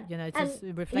life. It's just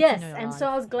a reflection yes, on your and life. so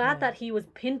I was glad that he was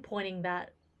pinpointing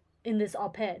that in this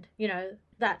op-ed,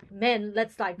 that men,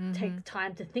 let's take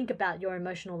time to think about your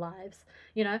emotional lives,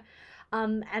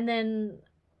 and then,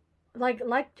 like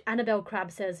Annabelle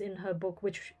Crabb says in her book,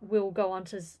 which we'll go on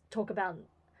to talk about,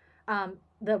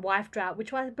 The Wife Drought,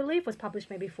 which I believe was published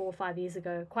maybe 4 or 5 years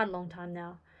ago, quite a long time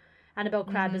now. Annabelle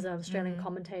Crabb is an Australian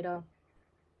commentator.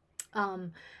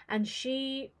 And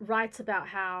she writes about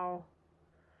how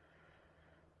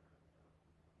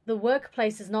the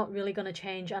workplace is not really going to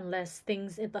change unless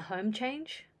things at the home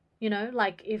change.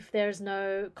 Like, if there's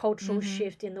no cultural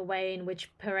shift in the way in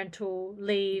which parental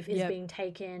leave is being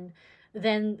taken,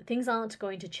 then things aren't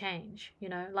going to change.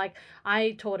 Like,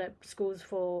 I taught at schools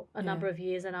for a number of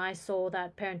years, and I saw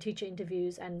that parent-teacher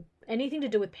interviews and anything to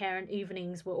do with parent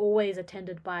evenings were always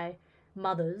attended by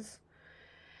mothers.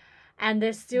 And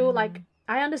they're still, like,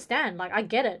 I understand, like, I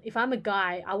get it. If I'm a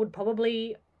guy, I would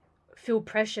probably feel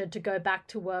pressured to go back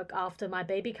to work after my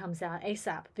baby comes out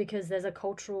ASAP, because there's a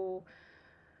cultural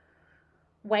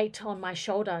weight on my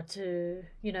shoulder to,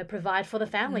 provide for the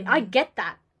family. I get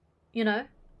that,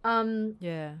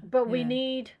 but we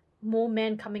need more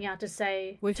men coming out to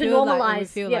say, we to feel normalize. Like, we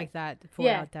feel like that for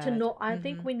our dad. I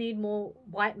think we need more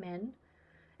white men,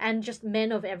 and just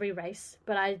men of every race.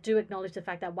 But I do acknowledge the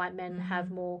fact that white men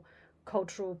have more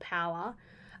cultural power,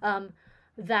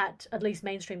 that, at least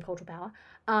mainstream cultural power,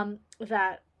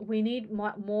 that we need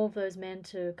more of those men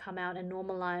to come out and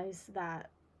normalize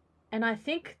that. And I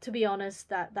think, to be honest,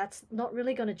 that's not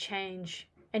really going to change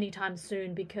anytime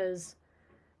soon, because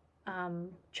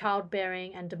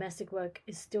childbearing and domestic work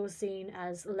is still seen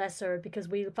as lesser, because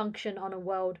we function on a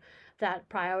world that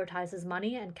prioritizes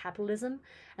money and capitalism.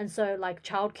 And so, like,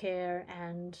 childcare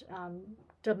and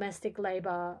domestic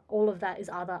labor, all of that is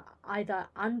either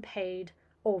unpaid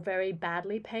or very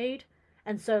badly paid.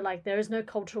 And so, like, there is no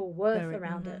cultural worth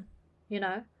around it,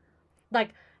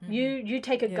 Like, you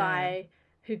take a guy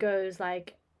who goes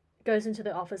into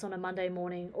the office on a Monday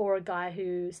morning, or a guy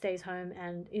who stays home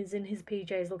and is in his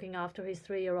PJs looking after his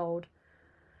 3-year-old.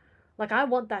 Like, I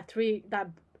want that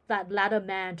latter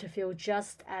man to feel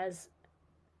just as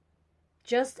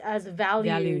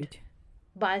valued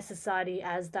by society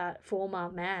as that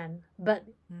former man. But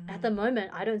at the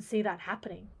moment, I don't see that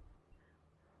happening.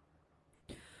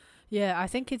 Yeah, I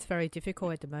think it's very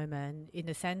difficult at the moment, in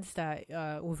the sense that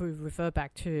if we refer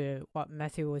back to what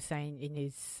Matthew was saying in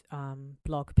his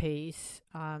blog piece,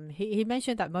 he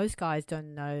mentioned that most guys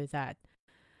don't know that,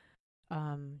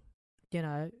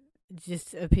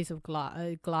 just a piece of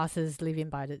glasses leaving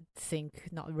by the sink,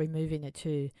 not removing it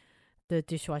to the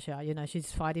dishwasher.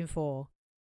 She's fighting for,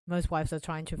 most wives are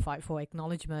trying to fight for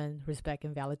acknowledgement, respect,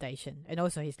 and validation, and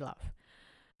also his love.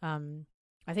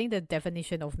 I think the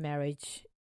definition of marriage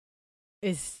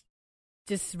is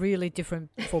just really different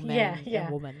for Yeah, men yeah.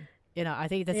 and women. You know, I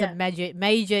think that's Yeah. a major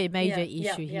Yeah,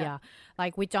 issue yeah. here.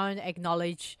 Like we don't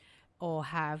acknowledge or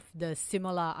have the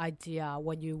similar idea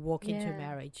when you walk into Yeah.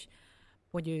 marriage.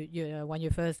 When when you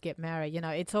first get married,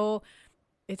 it's all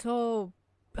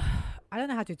I don't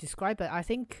know how to describe it. I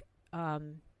think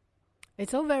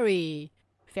it's all very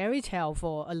fairy tale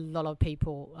for a lot of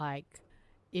people. Like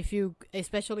if you,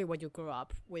 especially when you grow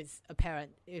up with a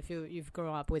parent, if you've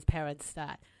grown up with parents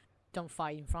that don't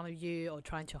fight in front of you or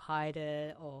trying to hide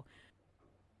it or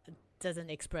doesn't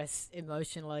express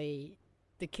emotionally,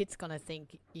 the kid's gonna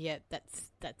think, yeah,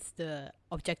 that's the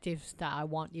objectives that I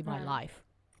want in my Right. life.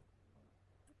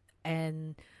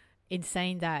 And in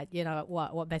saying that,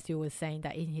 what Matthew was saying,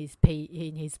 that in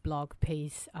his blog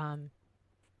piece,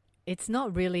 it's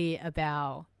not really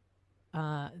about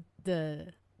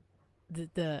the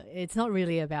it's not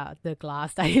really about the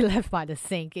glass that he left by the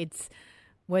sink. It's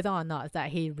whether or not that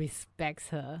he respects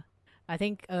her. I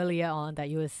think earlier on that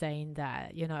you were saying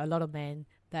that a lot of men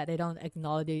that they don't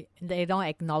acknowledge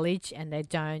and they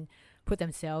don't put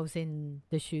themselves in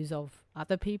the shoes of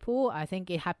other people. I think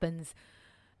it happens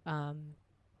so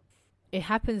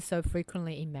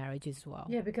frequently in marriage as well.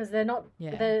 Yeah, because they're not.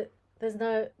 Yeah.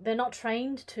 They're not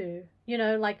trained to.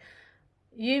 Like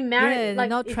you marry. Yeah, they're like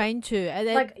not if, trained to. And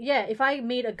then, Like if I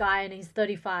meet a guy and he's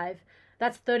 35,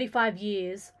 that's 35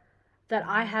 years that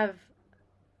I have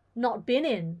not been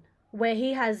in, where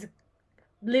he has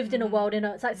lived in a world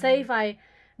it's like, say if I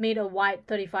meet a white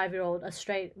 35-year-old, a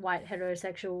straight white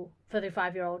heterosexual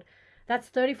 35-year-old, that's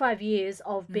 35 years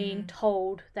of being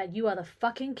told that you are the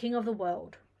fucking king of the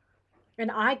world. And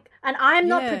I'm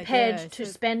not prepared to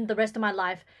spend the rest of my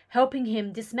life helping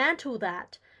him dismantle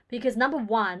that, because number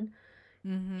one,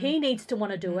 he needs to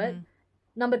want to do it.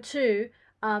 Number two,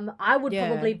 I would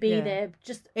probably be there.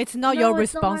 Just it's not your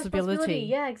responsibility.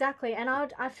 Yeah, exactly. And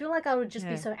I feel like I would just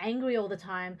be so angry all the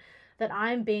time that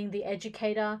I'm being the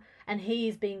educator and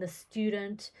he's being the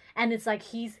student, and it's like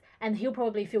he'll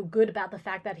probably feel good about the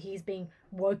fact that he's being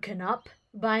woken up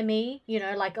by me.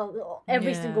 Like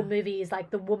every single movie is like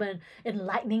the woman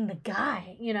enlightening the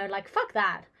guy. Like fuck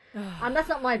that. That's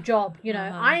not my job.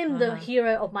 I am the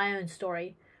hero of my own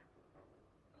story.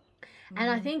 And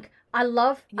I think I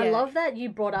love that you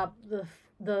brought up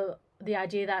the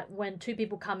idea that when two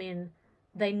people come in,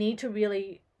 they need to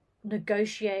really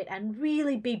negotiate and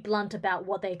really be blunt about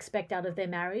what they expect out of their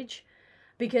marriage,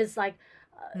 because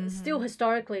still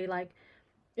historically, like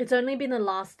it's only been the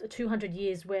last 200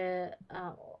 years where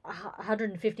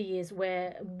 150 years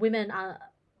where women are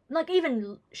like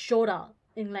even shorter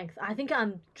in length. I think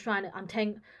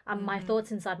my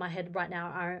thoughts inside my head right now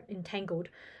are entangled.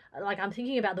 Like I'm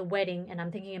thinking about the wedding and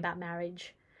I'm thinking about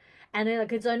marriage, and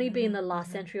it's only been the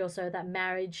last century or so that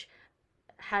marriage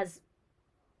has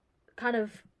kind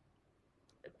of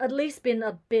at least been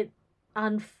a bit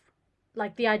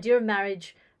like the idea of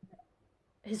marriage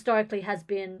historically has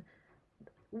been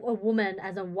a woman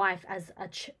as a wife,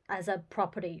 as a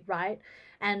property, right?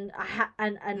 And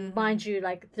mind you,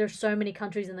 like there's so many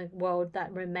countries in the world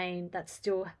that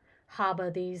still harbor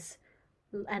these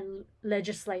and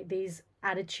legislate these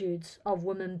attitudes of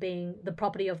women being the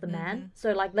property of the man.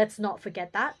 So like let's not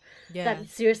forget that. That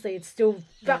seriously, it's still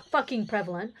fucking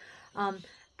prevalent.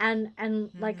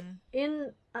 And like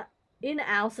in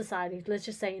our society, let's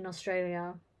just say in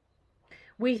Australia,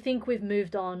 we think we've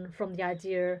moved on from the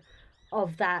idea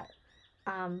of that.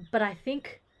 But I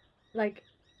think like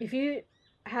if you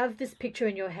have this picture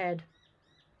in your head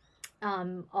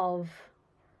of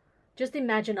just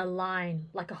imagine a line,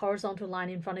 like a horizontal line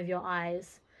in front of your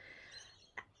eyes,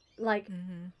 like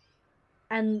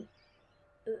and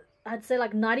I'd say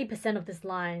like 90% of this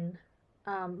line,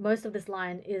 most of this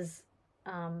line is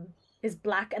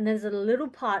black, and there's a little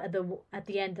part at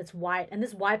the end that's white, and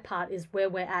this white part is where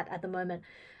we're at the moment.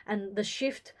 And the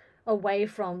shift away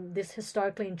from this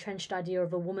historically entrenched idea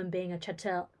of a woman being a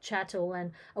chattel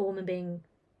and a woman being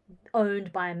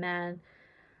owned by a man,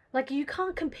 like you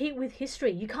can't compete with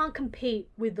history. You can't compete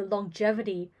with the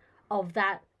longevity of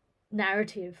that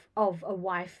narrative of a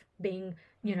wife being,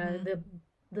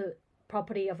 the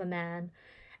property of a man.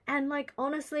 And like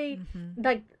honestly,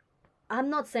 like I'm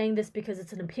not saying this because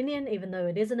it's an opinion, even though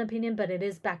it is an opinion, but it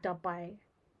is backed up by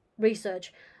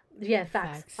research. Yeah,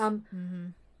 facts.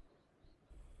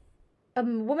 A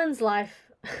woman's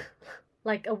life,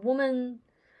 like a woman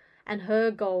and her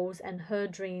goals and her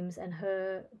dreams and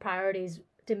her priorities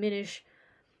diminish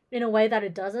in a way that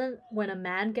it doesn't when a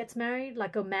man gets married.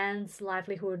 Like a man's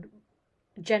livelihood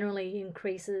generally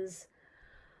increases.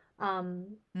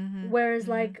 Whereas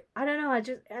like I don't know,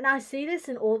 I see this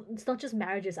in all, it's not just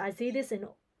marriages, I see this in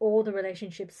all the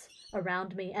relationships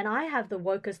around me, and I have the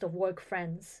wokest of woke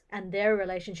friends, and their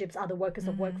relationships are the wokest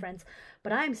of woke friends,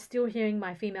 but I am still hearing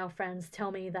my female friends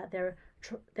tell me that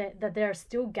that there are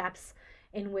still gaps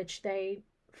in which they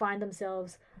find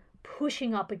themselves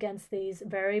pushing up against these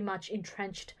very much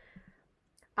entrenched,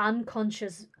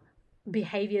 unconscious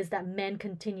behaviors that men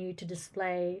continue to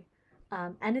display,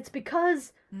 and it's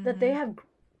because that they have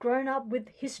grown up with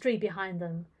history behind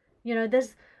them. You know,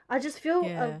 I just feel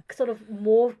a sort of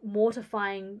more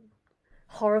mortifying,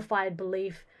 horrified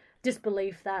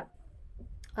disbelief that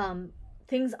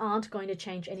things aren't going to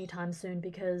change anytime soon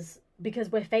because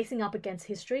we're facing up against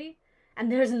history, and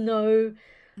there's no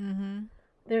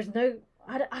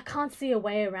I can't see a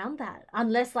way around that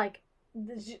unless like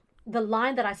the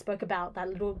line that I spoke about, that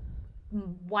little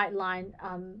white line,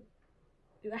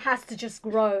 has to just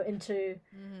grow into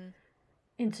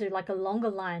like a longer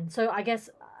line. So I guess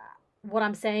what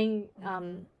I'm saying,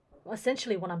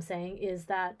 essentially what I'm saying is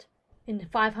that in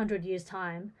 500 years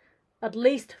time, at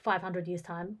least 500 years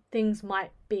time, things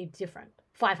might be different.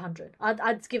 500.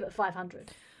 I'd give it 500.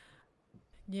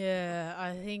 Yeah,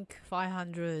 I think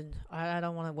 500, I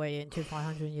don't want to weigh into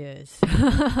 500 years.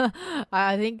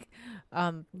 I think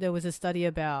there was a study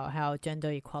about how gender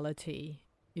equality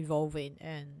evolving,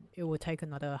 and it will take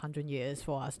another 100 years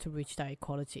for us to reach that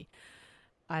equality.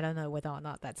 I don't know whether or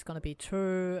not that's going to be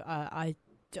true. I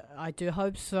do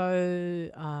hope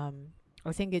so.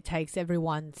 I think it takes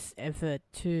everyone's effort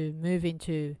to move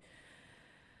into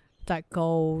that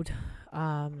goal.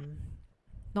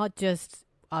 Not just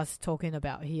us talking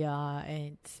about here,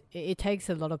 and it takes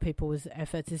a lot of people's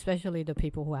efforts, especially the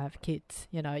people who have kids.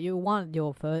 You know, you want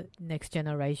your next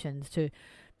generations to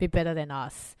be better than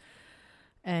us,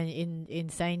 and in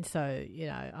saying so, you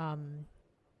know,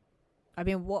 I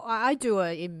mean, what I do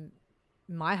in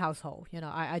my household, you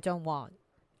know, I don't want,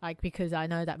 like, because I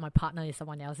know that my partner is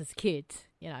someone else's kid.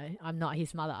 You know, I'm not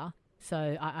his mother,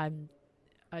 so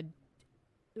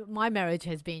my marriage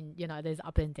has been, you know, there's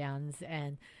up and downs,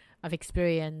 and I've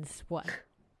experienced what,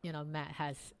 you know, Matt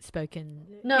has spoken.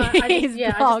 No, I just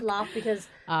laugh because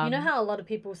you know how a lot of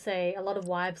people say, a lot of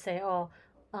wives say, oh,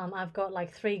 I've got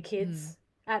like 3 kids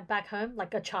at back home,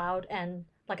 like a child and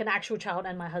like an actual child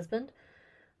and my husband.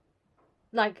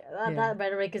 Like that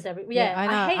rhetoric is everywhere. I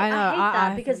know. I hate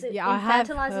that because it infantilizes. I have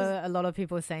heard a lot of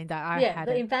people saying that.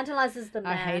 It infantilizes the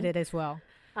man. I hate it as well.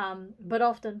 But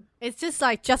often it's just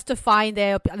like justifying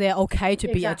they're okay to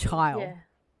be a child. Yeah.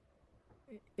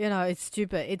 You know, it's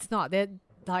stupid. It's not. They're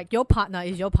like, your partner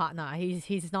is your partner.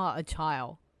 He's not a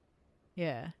child.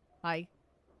 Yeah, like,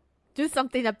 do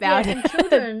something about it. And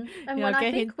children. And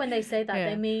when they say that,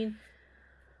 they mean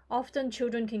often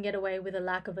children can get away with a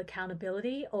lack of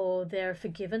accountability, or they're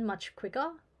forgiven much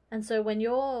quicker. And so when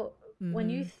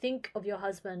you think of your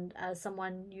husband as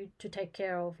someone to take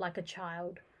care of, like a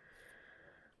child,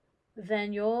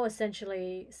 then you're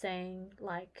essentially saying,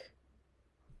 like,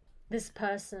 this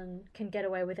person can get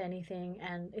away with anything,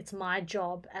 and it's my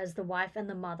job as the wife and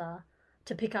the mother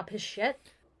to pick up his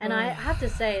shit. And I have to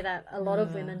say that a lot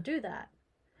of women do that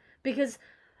because,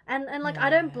 and like, I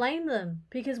don't blame them,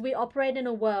 because we operate in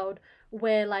a world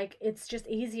where, like, it's just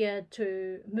easier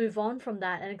to move on from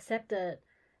that and accept it.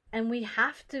 And we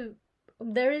have to,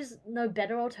 there is no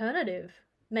better alternative.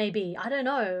 Maybe, I don't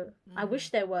know. I wish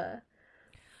there were.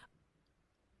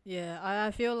 Yeah,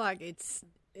 I feel like it's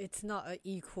not an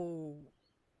equal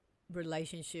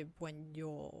relationship when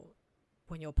your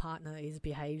partner is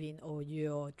behaving or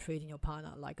you're treating your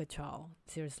partner like a child.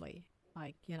 Seriously,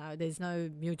 like, you know, there's no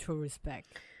mutual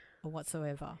respect or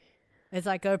whatsoever. It's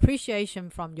like an appreciation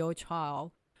from your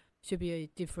child should be a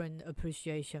different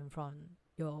appreciation from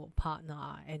your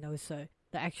partner, and also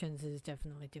the actions is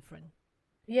definitely different.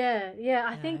 Yeah.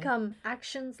 I think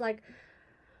actions like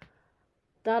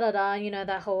you know,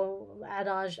 that whole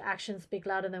adage, actions speak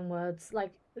louder than words.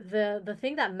 Like the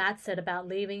thing that Matt said about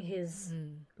leaving his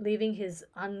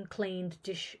uncleaned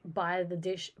dish by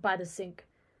the sink,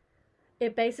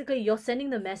 it basically, you're sending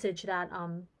the message that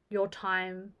your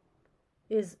time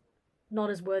is not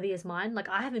as worthy as mine. Like,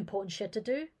 I have important shit to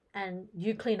do and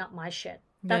you clean up my shit.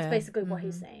 That's basically what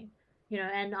he's saying. You know,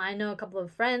 and I know a couple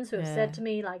of friends who have said to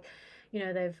me, like, you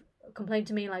know, they've complained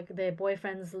to me, like, their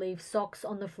boyfriends leave socks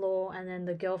on the floor and then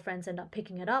the girlfriends end up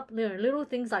picking it up. You know, little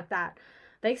things like that,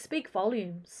 they speak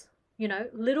volumes. You know,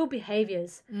 little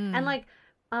behaviors. And like,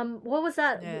 what was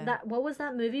that what was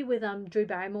that movie with Drew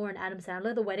Barrymore and Adam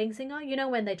Sandler, The Wedding Singer? You know,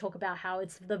 when they talk about how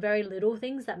it's the very little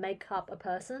things that make up a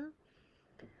person.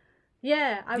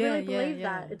 Yeah, I really believe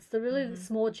that it's the really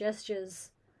small gestures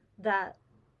that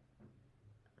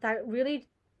really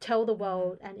tell the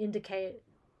world and indicate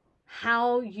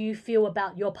how you feel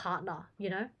about your partner, you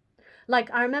know? Like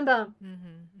I remember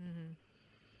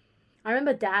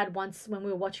Dad once when we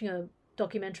were watching a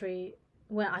documentary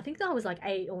when I think that I was like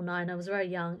 8 or 9, I was very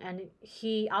young, and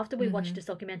he, after we watched this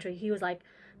documentary, he was like,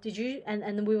 did you, and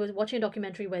then we were watching a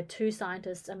documentary where two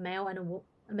scientists, a male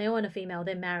and a female,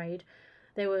 they're married,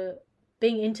 they were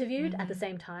being interviewed at the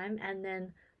same time, and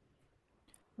then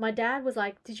my dad was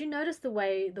like, did you notice the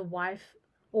way the wife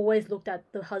always looked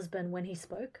at the husband when he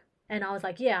spoke? And I was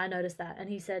like, yeah, I noticed that. And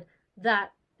he said,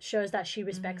 that shows that she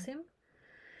respects him.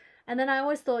 And then I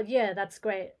always thought, yeah, that's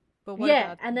great. But what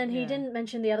about, and then he didn't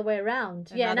mention the other way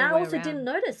around. And I also didn't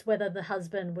notice whether the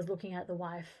husband was looking at the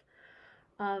wife.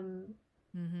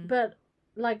 But,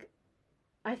 like,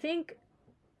 I think,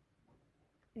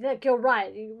 like, you're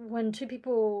right. When two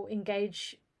people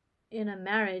engage in a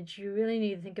marriage, you really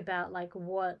need to think about, like,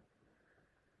 what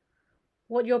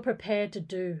you're prepared to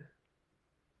do.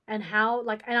 And how,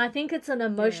 like, and I think it's an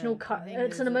emotional,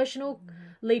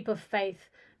 leap of faith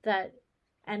that,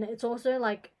 and it's also,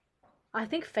 like, I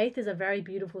think faith is a very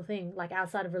beautiful thing, like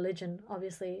outside of religion,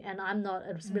 obviously. And I'm not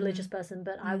a religious person,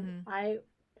 but I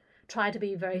try to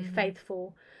be very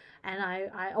faithful, and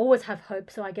I always have hope.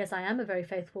 So I guess I am a very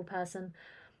faithful person,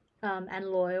 and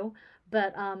loyal.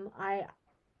 But I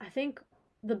think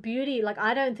the beauty, like,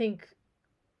 I don't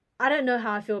know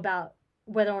how I feel about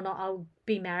whether or not I'll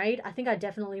be married. I think I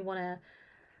definitely want to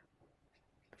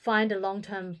find a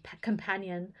long-term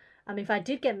companion. If I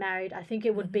did get married, I think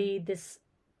it would be this.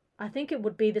 I think it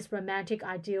would be this romantic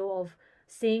ideal of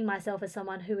seeing myself as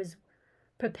someone who is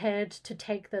prepared to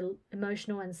take the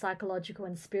emotional and psychological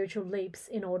and spiritual leaps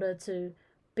in order to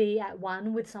be at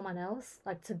one with someone else,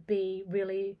 like to be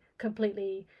really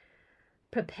completely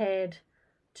prepared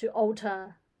to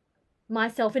alter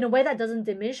myself in a way that doesn't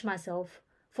diminish myself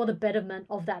for the betterment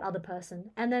of that other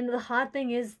person. And then the hard thing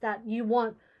is that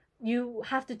you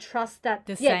have to trust that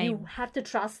you have to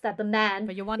trust that the man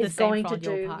is going to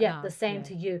do the same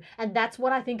to you. And that's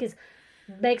what I think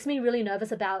makes me really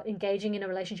nervous about engaging in a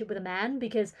relationship with a man,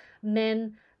 because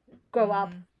men grow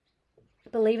up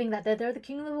believing that they're the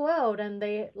king of the world, and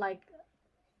they, like,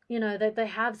 you know, that they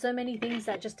have so many things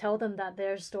that just tell them that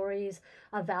their stories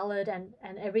are valid, and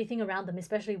everything around them,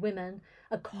 especially women,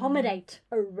 accommodate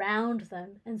around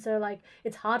them. And so, like,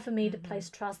 it's hard for me to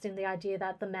place trust in the idea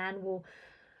that the man will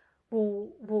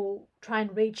try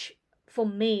and reach for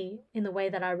me in the way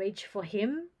that I reach for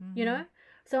him, you know?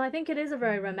 So I think it is a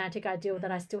very romantic ideal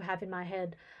that I still have in my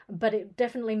head, but it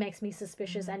definitely makes me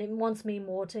suspicious, and it wants me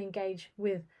more to engage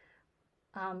with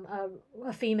a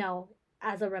female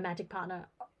as a romantic partner,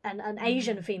 and an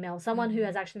Asian female, someone who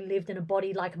has actually lived in a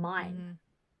body like mine,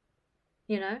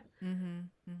 you know?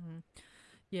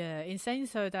 Yeah, in saying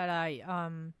so that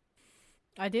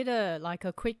I did a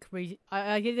quick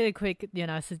you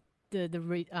know,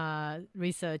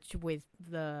 research with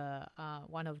the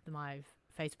one of my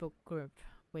Facebook group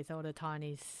with all the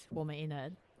Chinese women in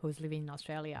it who's living in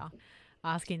Australia,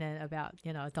 asking them about,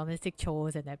 you know, domestic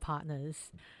chores and their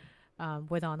partners,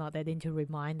 whether or not they need to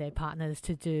remind their partners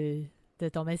to do the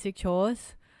domestic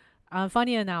chores.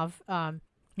 Funny enough,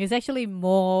 there's actually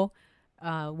more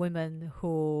women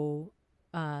who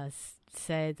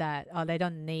say that they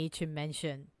don't need to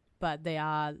mention, but there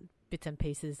are bits and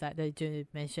pieces that they do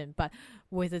mention. But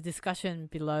with the discussion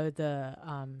below the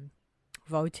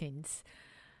votings,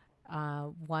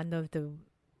 one of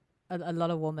a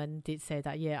lot of women did say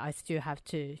that, yeah, I still have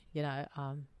to, you know,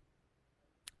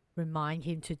 remind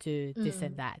him to do this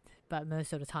and that. But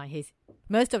most of the time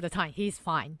he's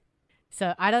fine.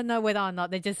 So I don't know whether or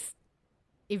not they just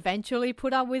eventually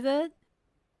put up with it,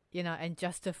 you know, and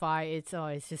justify it's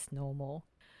just normal.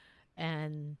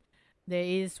 And there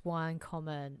is one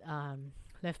comment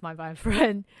left by my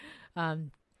friend.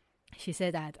 She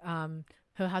said that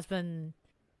her husband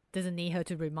doesn't need her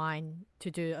to remind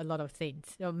to do a lot of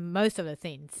things, or most of the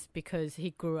things, because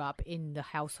he grew up in the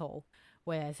household,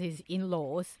 whereas his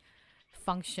in-laws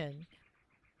function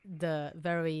the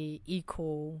very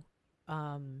equal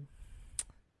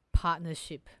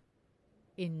partnership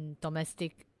in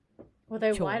domestic. Were they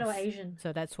chores. white or Asian?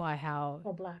 So that's why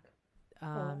or black.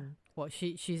 Well,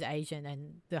 she's Asian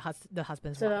and the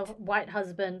husband's so white. The white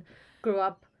husband grew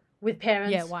up with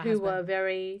parents who were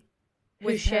very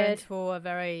shared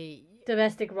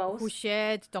domestic roles, who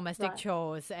shared domestic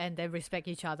chores, and they respect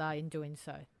each other in doing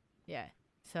so. Yeah.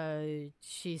 So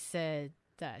she said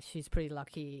that she's pretty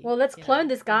lucky. Well, let's clone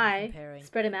this guy,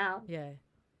 spread him out. Yeah.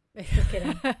 Just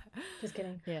kidding. Just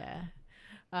kidding. Yeah.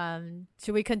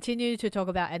 Should we continue to talk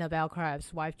about Annabelle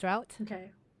Crabb's wife drought? Okay.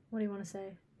 What do you want to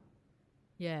say?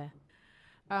 Yeah.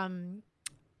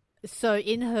 So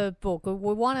in her book,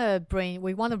 we want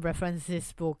to reference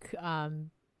this book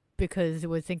because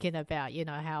we're thinking about, you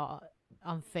know, how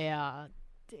unfair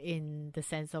in the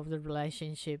sense of the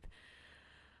relationship.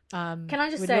 Can I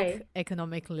just say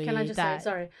economically?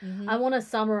 Sorry, I want to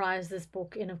summarize this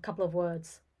book in a couple of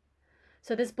words.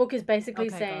 So this book is basically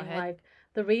saying like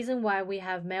the reason why we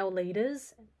have male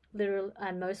leaders,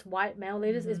 and most white male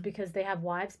leaders, is because they have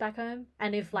wives back home,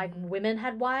 and if like women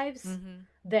had wives,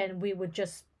 then we would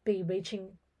just be reaching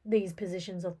these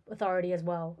positions of authority as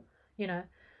well. You know.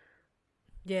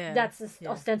 Yeah, that's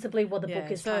ostensibly what the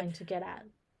book is trying to get at.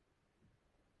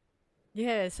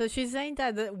 Yeah, so she's saying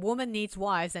that the woman needs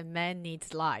wives and man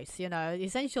needs lives. You know,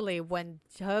 essentially, when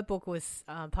her book was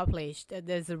published,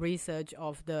 there's a research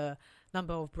of the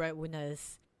number of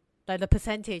breadwinners, like the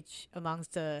percentage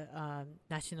amongst the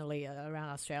nationally around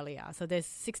Australia. So there's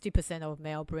 60% of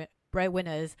male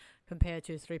breadwinners compared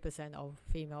to 3% of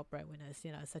female breadwinners.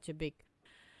 You know, such a big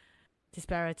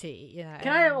disparity. You know,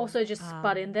 can I also just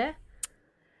butt in there?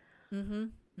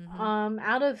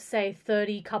 Out of say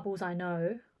 30 couples I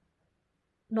know,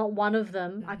 not one of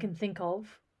them I can think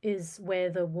of is where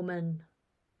the woman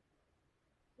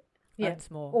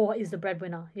more. Or is the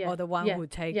breadwinner. Yeah. Or the one who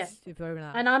takes the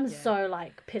breadwinner. And I'm so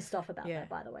like pissed off about that,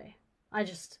 by the way. I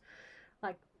just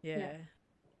like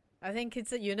I think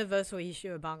it's a universal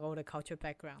issue among all the cultural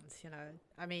backgrounds, you know.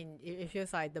 I mean, it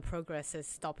feels like the progress has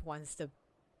stopped once the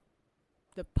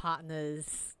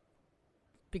partners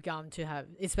begun to have,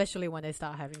 especially when they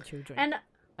start having children. And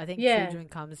I think children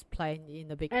comes playing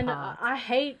in a big part. And I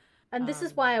hate, and this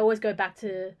is why I always go back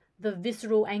to the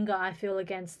visceral anger I feel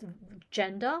against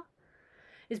gender,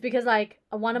 is because like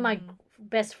one of my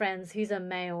best friends, he's a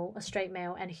straight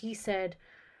male, and he said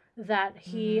that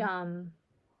he's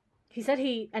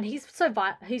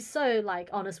so like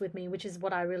honest with me, which is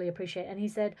what I really appreciate. And he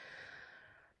said,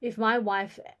 if my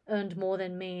wife earned more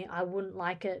than me, I wouldn't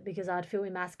like it because I'd feel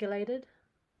emasculated.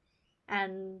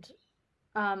 And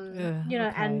you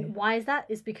know, and why is that?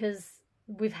 Is because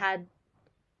we've had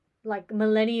like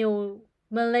millennial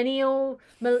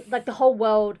like the whole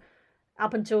world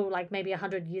up until like maybe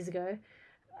 100 years ago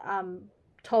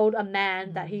told a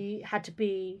man that he had to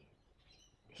be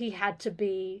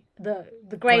the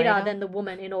greater than the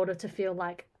woman in order to feel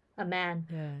like a man.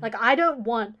 Like I don't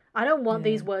want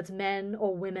these words men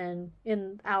or women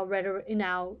in our rhetoric, in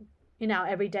our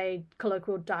everyday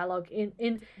colloquial dialogue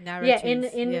in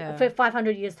narratives. For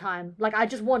 500 years time. Like I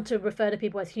just want to refer to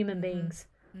people as human beings.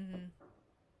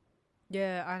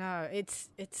 Yeah, I know. It's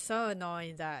so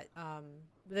annoying that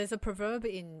there's a proverb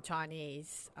in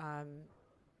Chinese.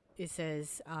 It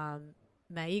says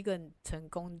每一个成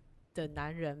功的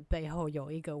男人背后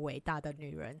有一个伟大的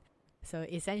女人. So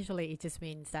essentially, it just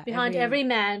means that behind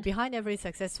every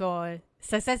successful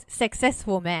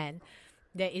man,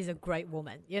 there is a great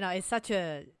woman. You know, it's such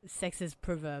a sexist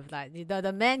proverb. Like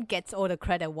the man gets all the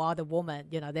credit while the woman,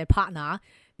 you know, their partner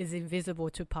is invisible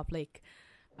to public.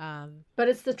 But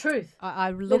it's the truth. I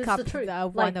look up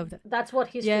one of the. That's what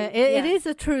history. Yeah, it is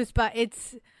the truth, but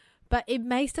it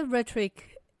makes the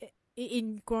rhetoric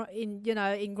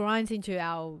ingrinds into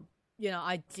our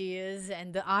ideas,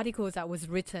 and the articles that was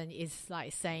written is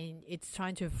like saying it's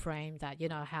trying to frame that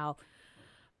how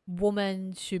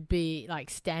woman should be like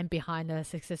stand behind a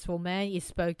successful man. It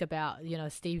spoke about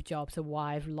Steve Jobs'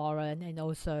 wife Lauren, and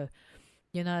also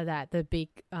that the big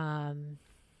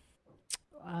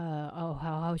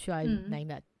how should I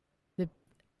name it?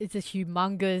 It's a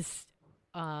humongous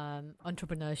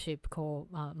entrepreneurship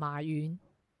called Ma Yun,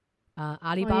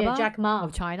 Alibaba, Jack Ma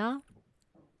of China.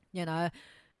 Ma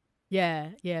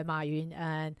Yun,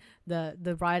 and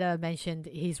the writer mentioned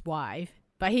his wife,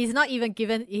 but he's not even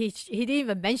given. He didn't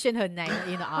even mention her name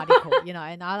in the article.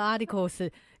 And our article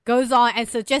goes on and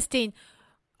suggesting,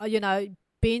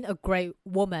 being a great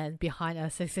woman behind a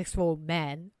successful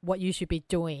man, what you should be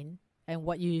doing. And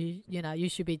what you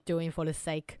should be doing for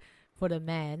the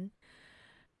man.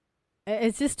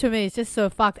 It's just, to me, it's just so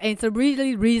fucked. And it's a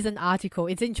really recent article.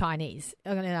 It's in Chinese.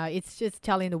 It's just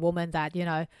telling the woman that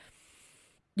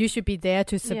you should be there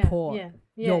to support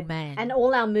your man. And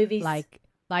all our movies,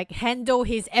 like handle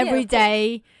his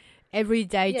everyday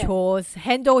chores,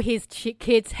 handle his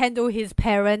kids, handle his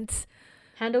parents.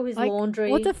 Handle his laundry.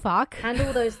 What the fuck?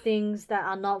 Handle those things that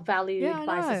are not valued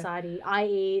by society,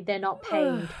 i.e. they're not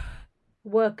paid.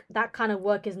 That kind of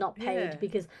work is not paid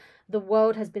because the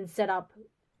world has been set up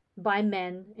by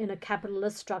men in a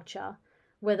capitalist structure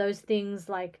where those things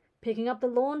like picking up the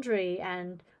laundry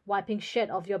and wiping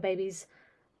shit off your baby's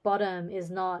bottom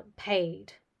is not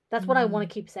paid. That's what I want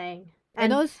to keep saying.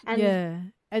 And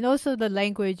also the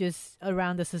languages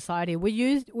around the society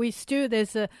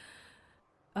there's a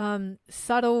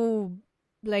subtle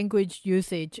language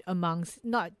usage amongst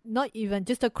not even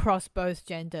just across both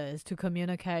genders to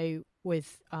communicate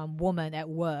with women at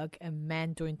work and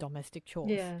men doing domestic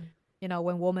chores. Yeah. You know,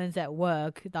 when women's at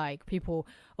work, like people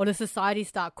or the society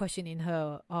start questioning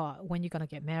her, oh, when you're gonna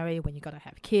get married, when you're gonna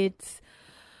have kids.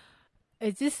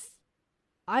 It's just,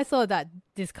 I thought that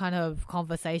this kind of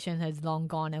conversation has long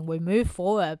gone and we move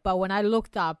forward. But when I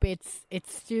looked up, it's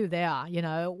still there, you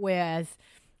know, whereas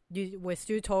we're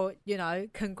still told, you know,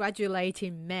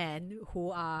 congratulating men who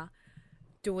are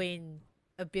doing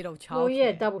a bit of childcare. Well,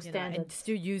 yeah, double you know, and standards.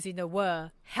 still using the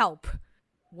word help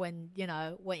when, you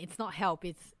know, when it's not help,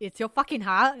 it's your fucking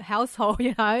household,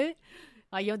 you know.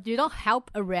 Like you don't help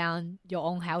around your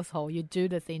own household. You do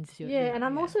the things you. Yeah, and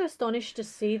I'm also astonished to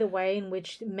see the way in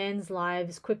which men's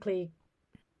lives quickly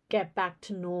get back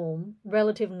to norm,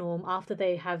 relative norm, after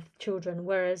they have children,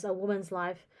 whereas a woman's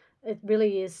life, it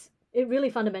really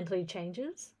fundamentally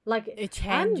changes. Like it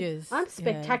changes. I'm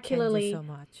spectacularly it changes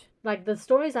so much. Like the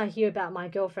stories I hear about my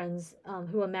girlfriends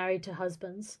who are married to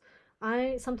husbands,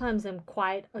 I sometimes am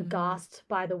quite aghast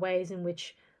by the ways in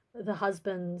which the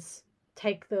husbands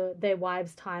take their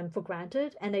wives' time for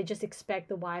granted, and they just expect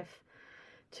the wife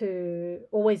to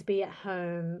always be at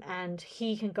home, and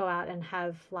he can go out and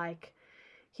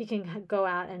go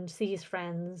out and see his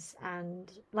friends,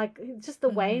 and like just the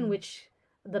way in which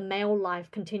the male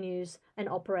life continues and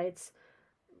operates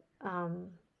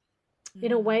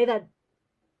in a way that,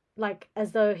 like,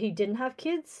 as though he didn't have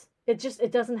kids.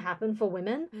 It doesn't happen for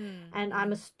women, and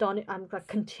I'm like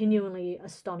continually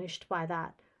astonished by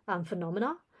that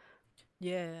phenomena.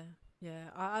 Yeah.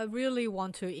 I really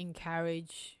want to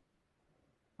encourage,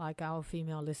 like, our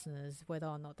female listeners, whether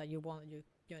or not that you know,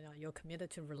 you're committed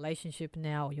to a relationship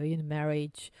now, you're in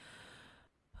marriage.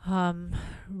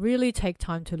 Really take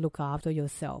time to look after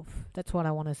yourself. That's what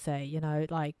I want to say. You know,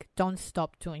 like, don't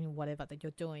stop doing whatever that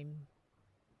you're doing,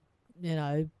 you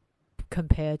know,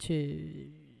 compared to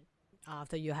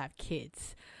after you have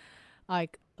kids.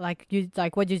 Like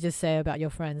what you just say about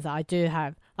your friends. I do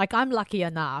have, like, I'm lucky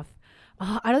enough.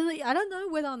 I don't know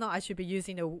whether or not I should be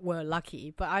using the word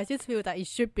lucky, but I just feel that it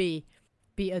should be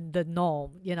the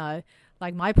norm. You know,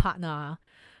 like my partner,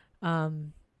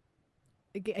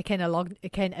 it can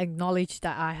acknowledge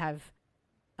that I have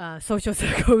social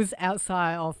circles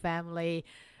outside of family,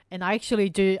 and I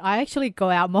actually go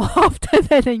out more often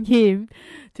than him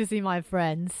to see my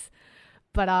friends.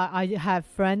 But I have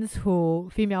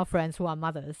female friends who are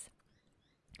mothers.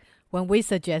 When we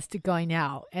suggest going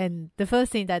out, and the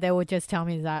first thing that they will just tell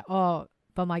me is that, oh,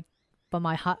 but my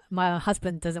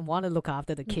husband doesn't want to look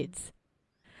after the kids.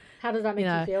 How does that make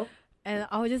you feel? And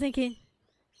I was just thinking,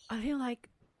 I feel like,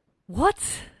 what?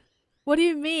 What do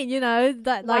you mean? You know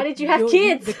that, like, why did you have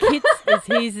kids? The kids is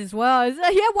his as well. It's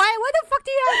like, yeah, why the fuck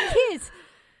do you have kids?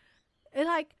 And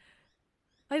like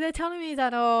they're telling me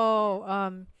that,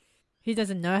 he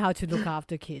doesn't know how to look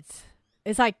after kids.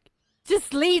 It's like,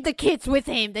 just leave the kids with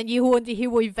him, then he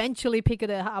will eventually pick it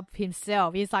up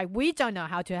himself. He's like, we don't know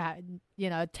how to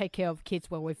take care of kids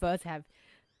when we first have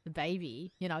the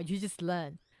baby. You know, you just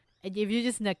learn. And if you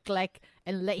just neglect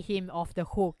and let him off the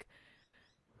hook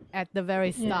at the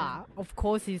very start, of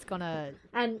course he's gonna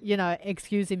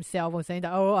excuse himself or saying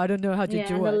that, oh, I don't know how to do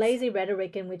it. And the lazy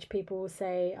rhetoric in which people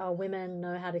say, oh, women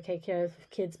know how to take care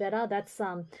of kids better, that's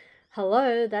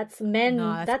hello, that's men.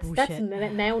 No, that's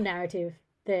male narrative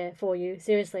there for you,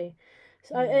 seriously.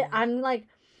 So I'm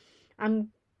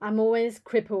always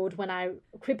crippled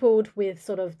with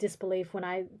sort of disbelief when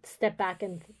I step back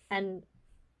and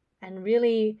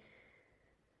really,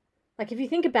 like, if you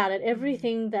think about it, every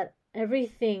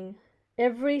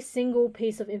single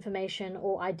piece of information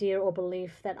or idea or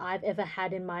belief that I've ever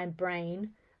had in my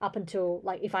brain up until,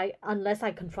 like, unless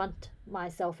I confront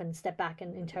myself and step back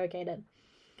and interrogate it,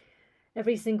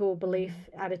 every single belief,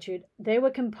 attitude, they were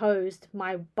composed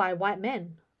by white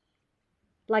men.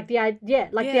 Like the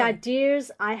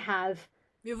ideas I have.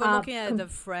 You were looking at the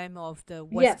frame of the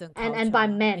Western culture. and by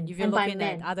men. And if you're looking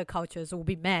at other cultures, it will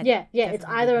be men. Yeah, it's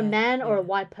either a man or a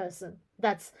white person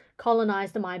that's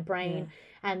colonized my brain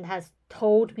and has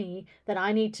told me that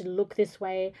I need to look this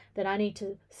way, that I need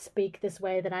to speak this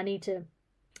way, that I need to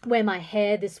wear my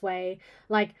hair this way.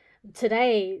 Like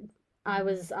today, I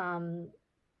was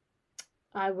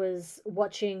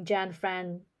watching Jan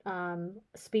Fran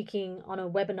speaking on a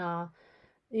webinar,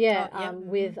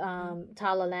 with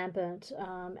Tala Lampert,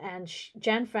 and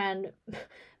Jan Fran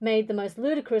made the most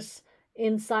ludicrous,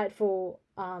 insightful.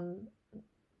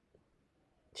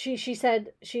 She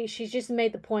said she just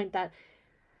made the point that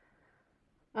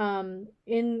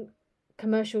in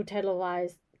commercial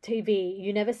televised TV,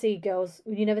 you never see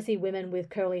women with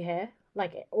curly hair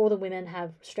like all the women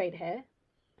have straight hair.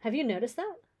 Have you noticed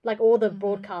that? Like all the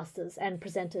broadcasters and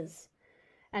presenters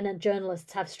and then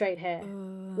journalists have straight hair.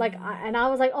 And I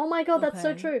was like, oh my god, that's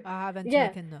so Okay. true. I haven't Yeah,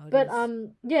 taken notice. but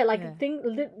yeah, like Yeah.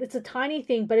 it's a tiny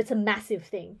thing, but it's a massive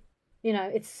thing. You know,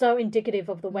 it's so indicative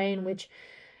of the way in which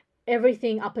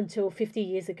everything up until 50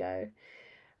 years ago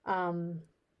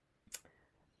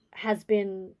has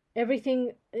been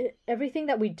everything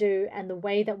that we do and the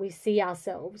way that we see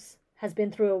ourselves has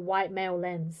been through a white male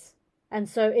lens. And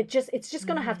so it's just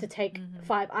going to have to take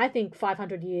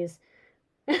 500 years.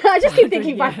 I just keep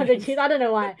thinking 500 years. I don't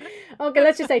know why. Okay,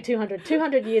 let's just say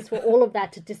 200 years for all of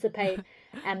that to dissipate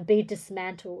and be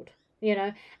dismantled, you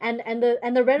know. And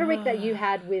the rhetoric that you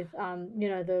had with you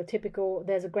know, the typical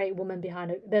there's a woman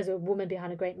behind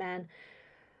a great man.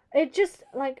 It just,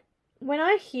 like, when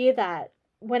I hear that,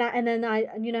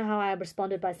 you know how I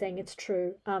responded by saying it's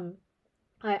true.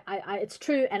 It's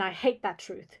true, and I hate that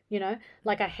truth, you know,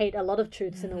 like I hate a lot of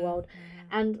truths in the world.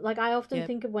 And like I often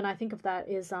think of, when I think of that,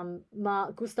 is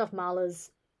Gustav Mahler's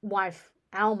wife,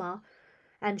 Alma,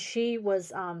 and she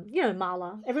was you know,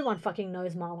 Mahler, everyone fucking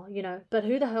knows Mahler, you know, but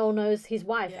who the hell knows his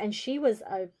wife? And she was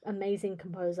an amazing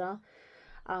composer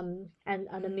and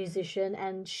a musician,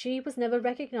 and she was never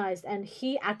recognized, and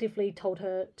he actively told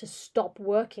her to stop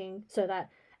working so that,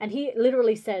 and he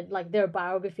literally said, like, there are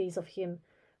biographies of him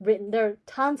written, there are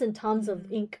tons and tons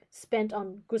of ink spent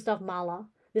on Gustav Mahler,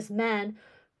 this man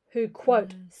who,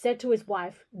 quote, said to his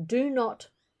wife, do not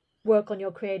work on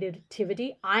your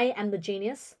creativity, I am the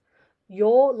genius,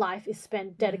 your life is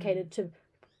spent dedicated to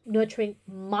nurturing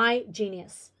my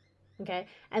genius. Okay,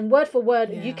 and word for word,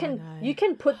 you can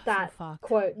put that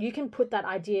quote, you can put that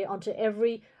idea onto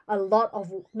a lot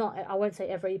of, not, I won't say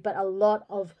every, but a lot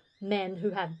of men who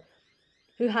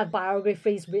have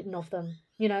biographies written of them.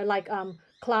 You know, like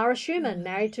Clara Schumann,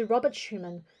 married to Robert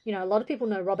Schumann. You know, a lot of people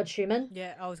know Robert Schumann.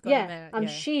 Yeah, I was gonna.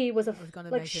 She was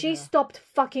she her. stopped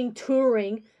fucking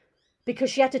touring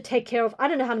because she had to take care of, I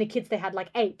don't know how many kids they had, like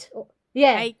 8.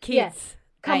 Yeah, 8 kids. Yeah.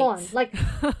 Come 8. on, like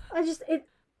I just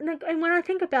and when I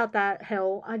think about that,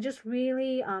 hell, I just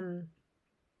really I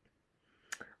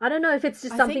don't know if it's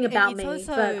just something about me,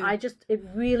 but it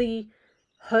really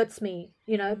hurts me,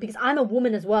 you know, because I'm a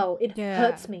woman as well. It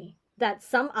hurts me that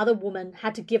some other woman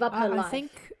had to give up her life, I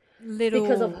think,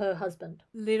 because of her husband.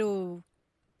 Little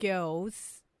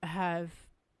girls have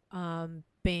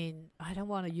been, I don't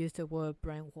want to use the word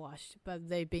brainwashed, but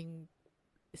they've been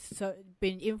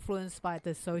influenced by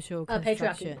the social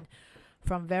construction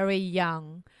from very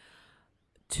young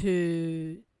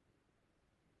to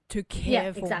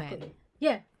care for men.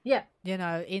 Yeah. You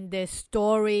know, in their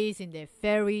stories, in their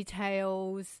fairy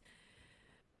tales.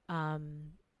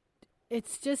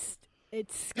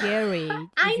 It's scary.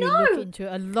 I know. You look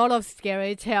into a lot of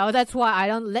scary tales. That's why I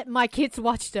don't let my kids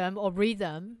watch them or read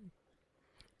them,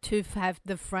 to have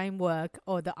the framework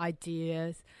or the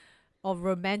ideas of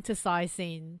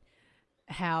romanticizing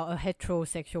how a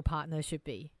heterosexual partner should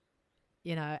be.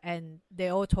 You know, and they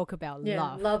all talk about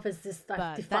love. Love is this, like,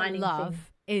 but defining that love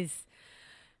thing.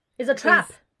 is a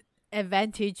trap.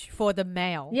 Advantage for the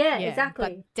male. Yeah,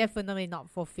 exactly. But definitely not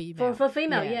for female. For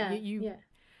female,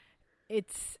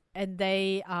 It's, and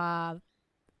they are,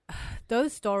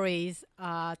 those stories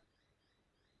are,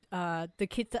 the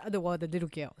kids, the little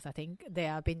girls, I think, they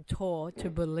are being taught to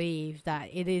believe that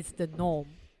it is the norm.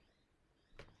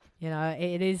 You know,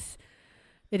 it is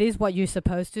what you're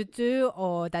supposed to do,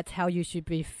 or that's how you should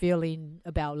be feeling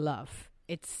about love.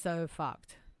 It's so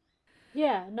fucked.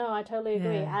 Yeah, no, I totally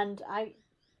agree. Yeah.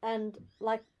 And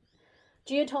like,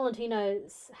 Gia Tolentino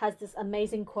has this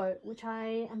amazing quote, which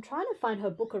I am trying to find her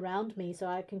book around me so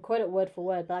I can quote it word for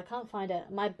word, but I can't find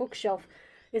it. My bookshelf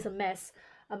is a mess.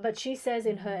 But she says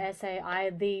in her essay,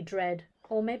 I Thee Dread,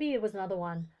 or maybe it was another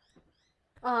one.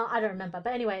 I don't remember.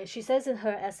 But anyway, she says in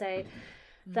her essay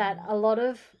that a lot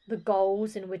of the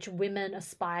goals in which women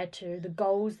aspire to, the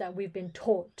goals that we've been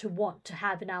taught to want to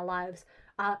have in our lives,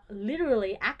 are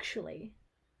literally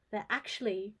they're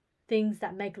actually things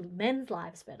that make men's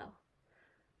lives better.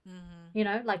 You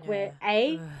know, like where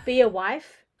A, be a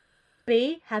wife,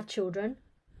 B, have children,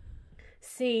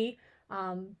 C,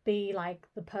 be like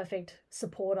the perfect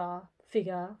supporter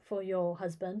figure for your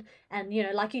husband. And, you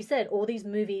know, like you said, all these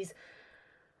movies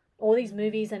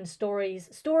and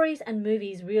stories and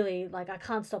movies, really, like, I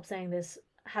can't stop saying this,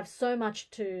 have so much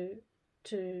to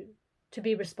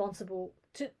be responsible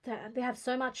they have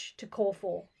so much to call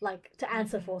for, like, to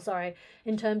answer for, sorry,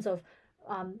 in terms of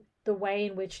the way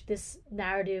in which this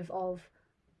narrative of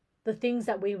the things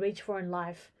that we reach for in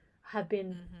life have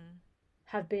been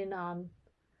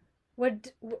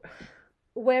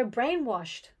we're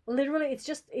brainwashed. Literally, it's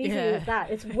just easy as that.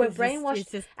 We're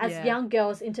brainwashed as young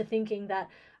girls into thinking that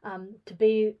to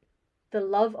be the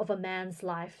love of a man's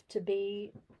life, to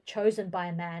be chosen by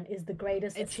a man, is the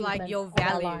greatest achievement like your of our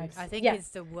value. lives. I think it's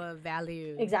the word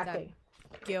value. Exactly.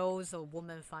 That girls or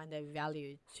women find their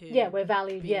value to we're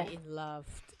valued, be in love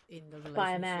in the relationship.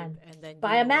 By a man. And then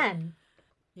by a man.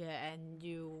 Yeah, and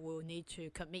you will need to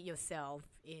commit yourself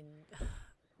in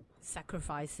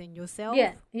sacrificing yourself.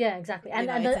 Yeah, exactly. And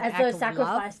as a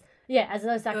sacrifice,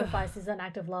 sacrifice is an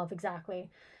act of love, exactly.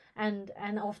 And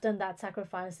often that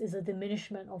sacrifice is a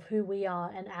diminishment of who we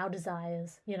are and our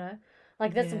desires, you know.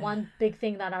 Like that's one big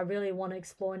thing that I really want to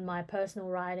explore in my personal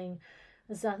writing,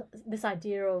 is this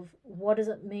idea of what does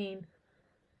it mean.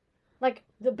 Like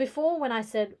before, when I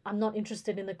said I'm not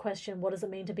interested in the question, what does it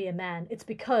mean to be a man? It's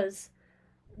because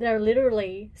there are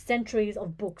literally centuries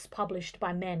of books published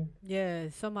by men. Yeah,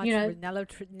 so much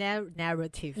narratives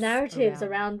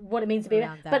around what it means to be a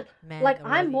man. But like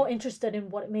I'm more interested in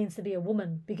what it means to be a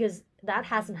woman, because that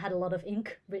hasn't had a lot of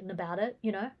ink written about it,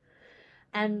 you know.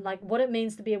 And like what it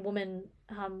means to be a woman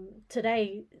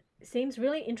today seems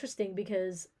really interesting,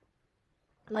 because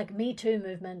like Me Too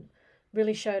movement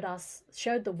really showed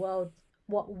the world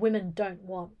what women don't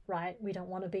want, right? We don't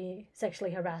want to be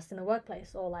sexually harassed in the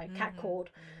workplace or like catcalled.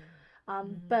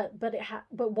 But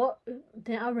what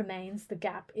now remains the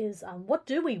gap is what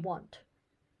do we want?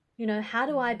 You know, how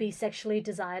do I be sexually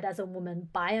desired as a woman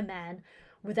by a man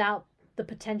without the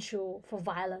potential for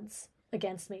violence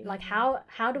against me? Like how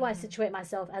do I situate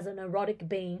myself as an erotic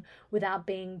being without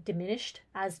being diminished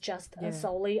as just a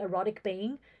solely erotic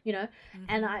being, you know?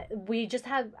 And we just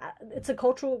have it's a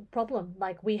cultural problem.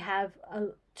 Like we have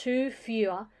too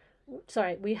few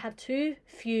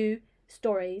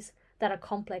stories that are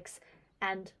complex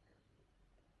and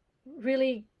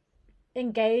really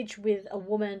engage with a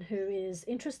woman who is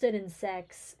interested in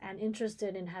sex and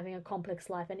interested in having a complex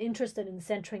life and interested in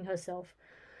centering herself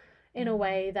in a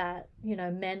way that, you know,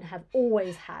 men have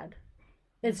always had.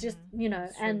 It's just, you know,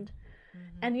 and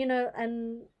you know,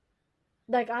 and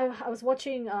like I was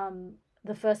watching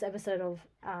the first episode of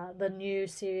the new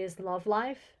series Love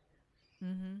Life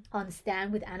on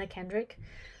Stan with Anna Kendrick,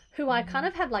 who I kind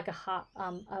of have like a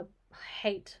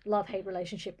love-hate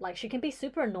relationship. Like she can be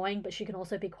super annoying, but she can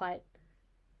also be quite,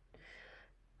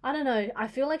 I don't know, I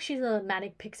feel like she's a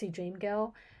manic pixie dream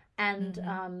girl. And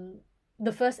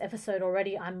the first episode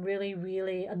already, I'm really,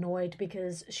 really annoyed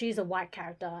because she's a white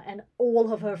character and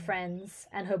all of her friends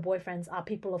and her boyfriends are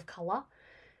people of color.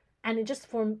 And it just,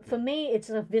 for me, it's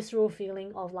a visceral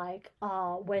feeling of like,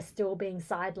 we're still being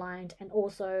sidelined. And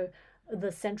also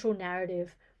the central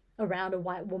narrative around a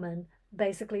white woman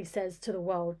basically says to the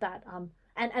world that,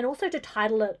 and also to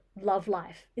title it Love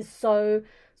Life is so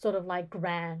sort of like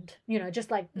grand, you know, just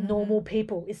like normal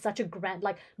people is such a grand,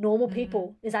 like normal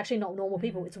people is actually not normal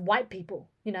people, it's white people,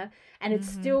 you know. And it's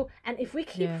still, and if we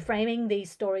keep framing these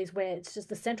stories where it's just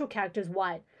the central character is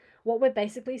white, what we're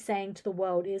basically saying to the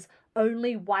world is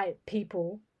only white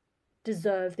people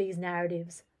deserve these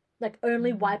narratives. Like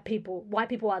only white people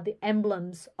are the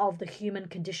emblems of the human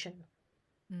condition.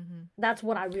 That's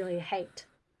what I really hate.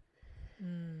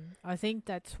 I think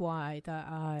that's why that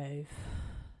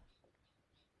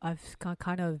I've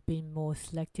kind of been more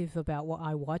selective about what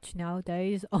I watch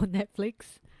nowadays on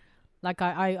Netflix. Like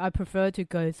I prefer to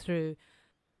go through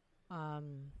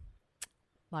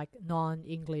like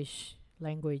non-English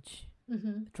language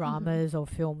dramas or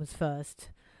films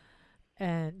first.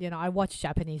 And, you know, I watch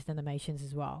Japanese animations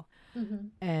as well.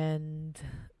 And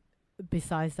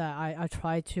besides that, I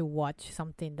try to watch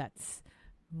something that's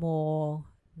more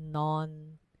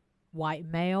non-white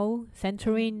male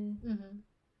centering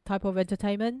type of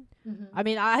entertainment. I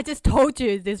mean, I just told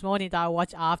you this morning that I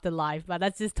watched Afterlife, but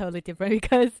that's just totally different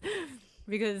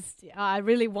because I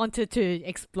really wanted to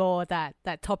explore that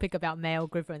topic about male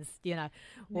grievance, you know,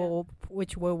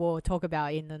 which we will talk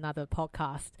about in another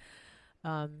podcast.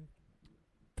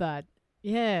 But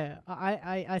yeah,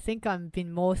 I think I've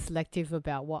been more selective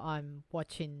about what I'm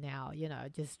watching now, you know,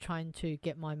 just trying to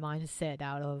get my mindset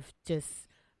out of just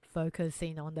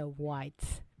focusing on the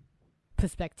white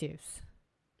perspectives.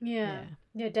 Yeah,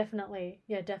 definitely.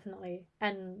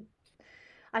 And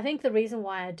I think the reason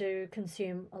why I do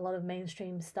consume a lot of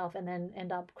mainstream stuff and then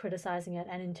end up criticizing it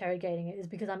and interrogating it is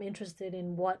because I'm interested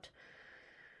in what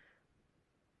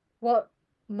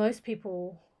most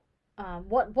people,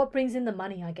 what brings in the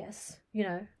money, I guess, you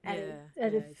know. And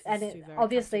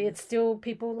obviously it's still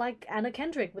people like Anna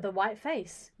Kendrick with a white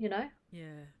face, you know.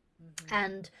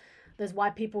 And there's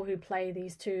white people who play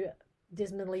these two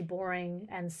dismally boring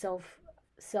and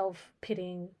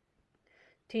self-pitying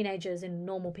teenagers in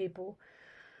normal people.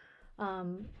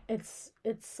 it's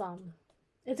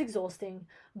exhausting.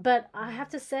 But I have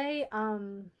to say,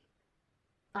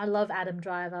 I love Adam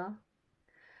Driver,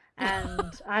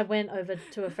 and I went over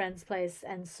to a friend's place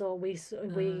and we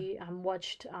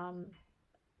watched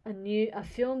a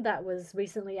film that was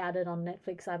recently added on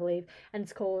Netflix, I believe, and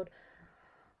it's called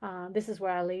This Is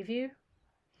Where I Leave You.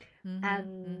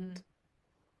 And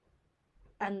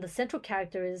the central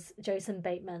character is Jason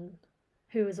Bateman,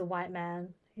 who is a white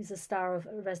man. He's a star of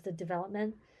Arrested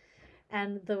Development,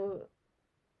 and the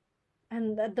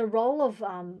role of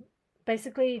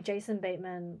basically Jason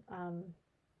Bateman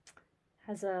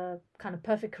has a kind of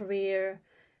perfect career,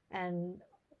 and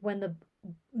when the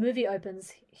movie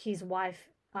opens,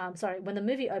 when the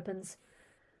movie opens,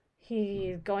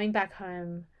 he's going back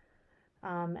home,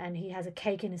 and he has a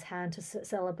cake in his hand to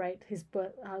celebrate his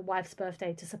wife's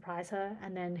birthday, to surprise her,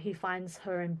 and then he finds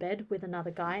her in bed with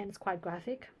another guy, and it's quite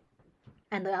graphic,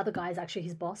 and the other guy is actually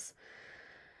his boss.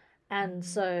 And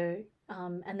so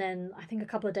and then I think a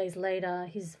couple of days later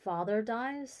his father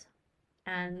dies,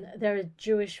 and they're a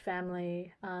Jewish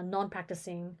family,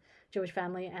 non-practicing Jewish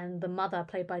family, and the mother,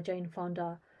 played by Jane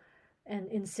Fonda,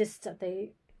 and insists that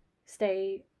they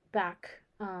stay back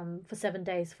for 7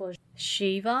 days for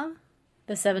Shiva,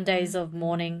 the 7 days of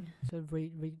mourning. So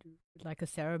like a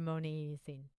ceremony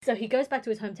thing. So he goes back to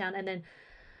his hometown, and then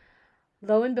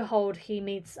lo and behold, he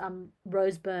meets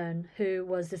Rose Byrne, who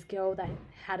was this girl that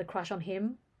had a crush on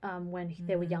him when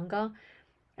they were younger.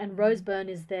 And Rose Byrne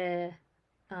is there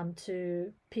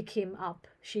to pick him up.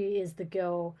 She is the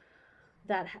girl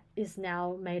that is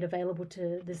now made available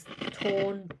to this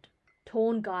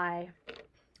torn guy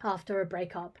after a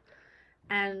breakup.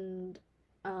 And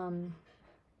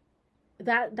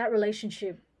that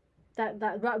relationship,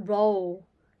 that role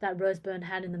that Rose Byrne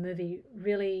had in the movie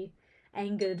really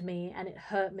angered me, and it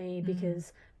hurt me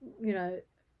because, you know,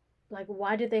 like,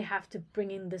 why did they have to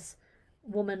bring in this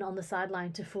woman on the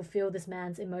sideline to fulfill this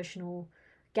man's emotional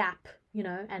gap, you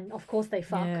know? And of course they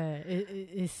fuck. Yeah,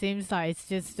 it seems like it's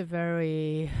just a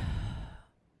very...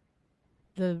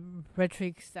 the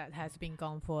rhetoric that has been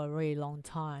gone for a really long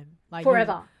time. Like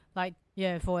forever.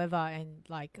 Forever. And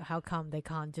like, how come they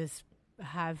can't just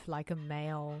have like a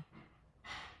male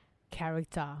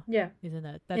character? Yeah. Isn't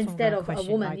it? That's instead of a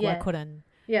woman. Like, yeah. why couldn't...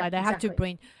 Yeah, like, they have to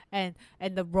bring... And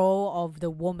the role of the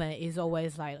woman is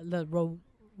always like the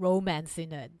romance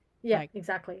in it. Yeah, like,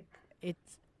 exactly.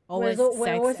 It's always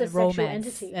we're always a and sexual romance,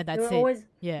 entity. and that's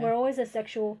We're always a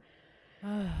sexual...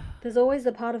 There's always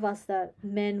a part of us that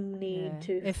men need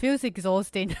to... It feels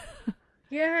exhausting.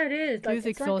 Yeah, it is. It feels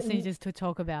exhausting just to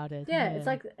talk about it. Yeah, it's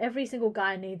like every single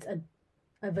guy needs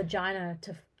a vagina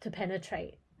to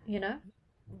penetrate, you know?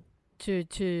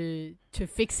 To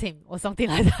fix him or something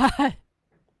like that.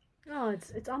 Oh,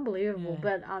 it's unbelievable.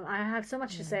 But I have so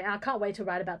much to say. I can't wait to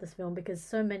write about this film because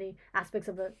so many aspects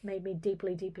of it made me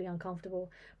deeply, deeply uncomfortable.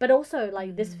 But also,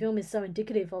 like, this film is so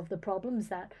indicative of the problems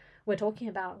that we're talking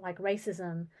about, like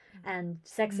racism and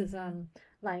sexism.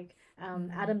 Like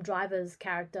Adam Driver's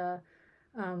character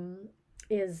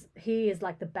is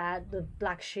like the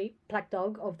black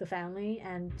dog of the family,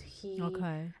 and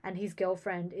and his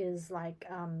girlfriend is like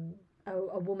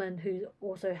a woman who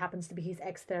also happens to be his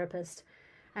ex-therapist,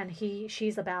 and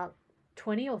she's about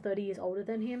 20 or 30 years older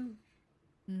than him.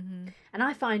 And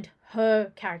I find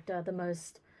her character the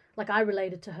most, like, I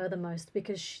related to her the most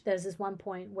because there's this one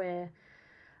point where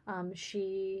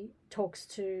there's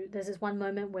this one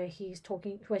moment where she's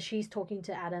talking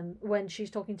to Adam, when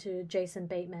she's talking to Jason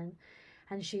Bateman,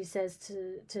 and she says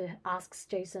asks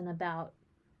Jason about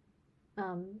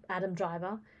Adam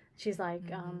Driver. She's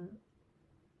like,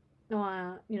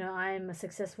 I am a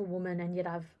successful woman, and yet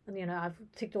I've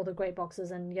ticked all the great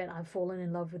boxes, and yet I've fallen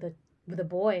in love with a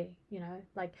boy, you know,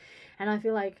 like, and I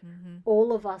feel like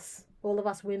all of us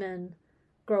women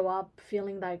grow up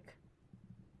feeling like,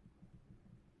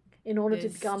 in order to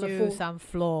become some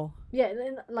flaw. Yeah,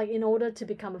 like, in order to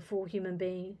become a full human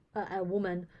being, a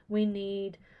woman, we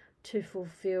need to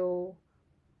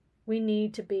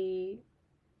be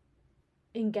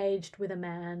engaged with a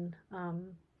man,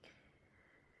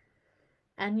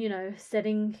 and, you know,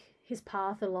 setting his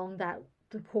path along that,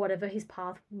 whatever his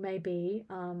path may be.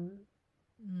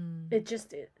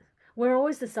 We're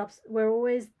always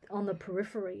on the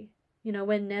periphery, you know.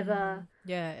 We're never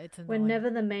it's annoying. we're never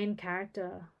the main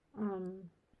character.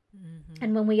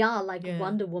 And when we are, like,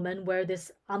 Wonder Woman, we're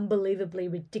this unbelievably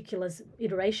ridiculous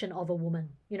iteration of a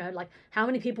woman, you know. Like, how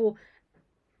many people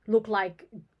look like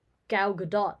Gal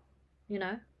Gadot, you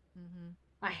know?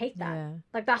 I hate that.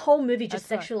 Like, that whole movie just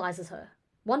sexualizes her.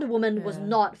 Wonder Woman was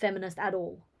not feminist at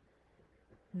all.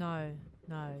 No,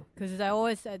 because they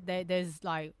always there's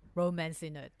like romance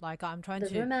in it. Like I'm trying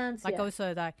There's to romance, like yeah.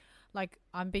 also like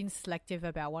I'm being selective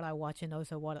about what I watch and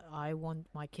also what I want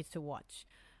my kids to watch.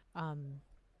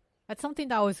 That's something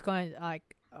that I was going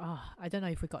like. I don't know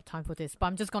if we got time for this, but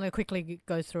I'm just going to quickly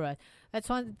go through it. That's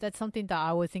something that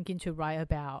I was thinking to write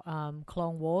about.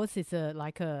 Clone Wars is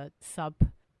like a sub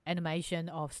animation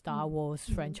of Star Wars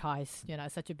franchise. You know,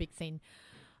 such a big thing.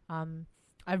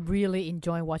 I really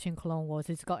enjoy watching Clone Wars.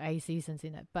 It's got 8 seasons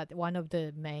in it, but one of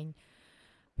the main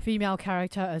female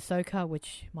character, Ahsoka,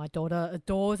 which my daughter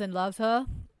adores and loves her.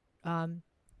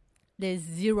 There's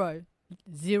zero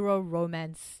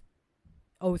romance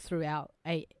all throughout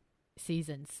 8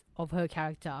 seasons of her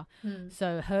character.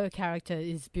 So her character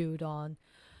is built on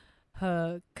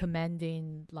her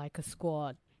commanding like a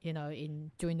squad, you know,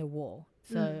 during the war.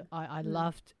 So I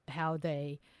loved how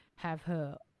they have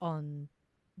her on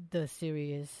the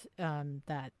series,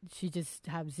 that she just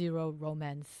have zero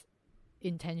romance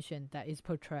intention that is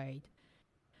portrayed.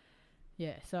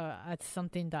 Yeah, so that's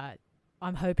something that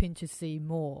I'm hoping to see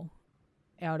more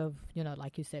out of, you know,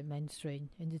 like you said, mainstream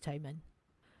entertainment.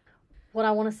 What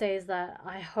I want to say is that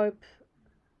I hope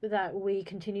that we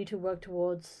continue to work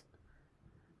towards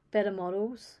better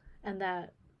models, and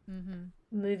that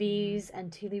movies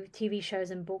and TV shows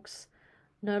and books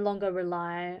no longer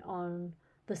rely on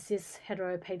the cis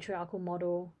heteropatriarchal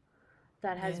model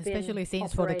that has been especially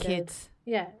things for the kids.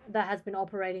 Yeah, that has been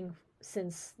operating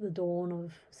since the dawn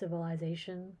of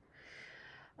civilization.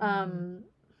 And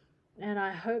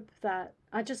I hope that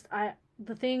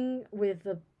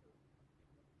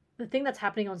the thing that's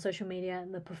happening on social media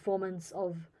and the performance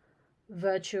of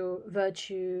virtue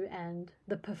and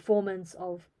the performance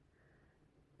of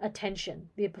attention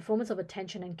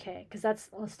and care, because that's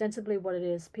ostensibly what it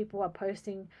is. People are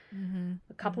posting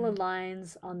a couple of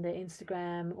lines on their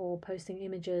Instagram or posting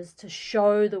images to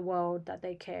show the world that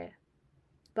they care.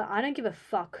 But I don't give a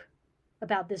fuck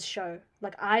about this show.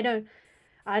 Like I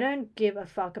don't give a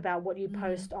fuck about what you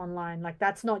post online. Like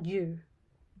that's not you.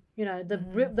 You know, the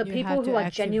people who are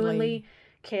genuinely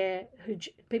care,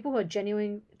 people who are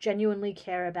genuinely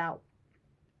care about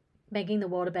making the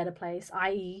world a better place,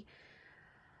 i.e.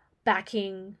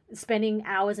 spending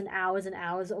hours and hours and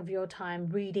hours of your time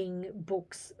reading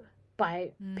books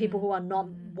by people who are not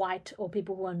white, or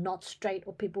people who are not straight,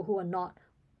 or people who are not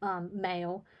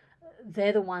male.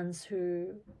 They're the ones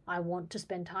who I want to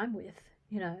spend time with,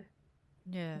 you know.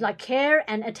 Yeah. Like care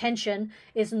and attention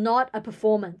is not a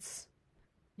performance.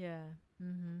 Yeah.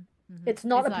 It's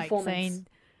not it's a like performance. Saying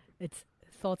it's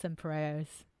thoughts and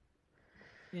prayers.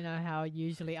 You know how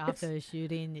usually after a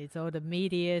shooting, it's all the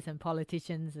medias and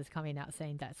politicians is coming out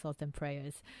saying that thoughts and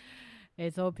prayers.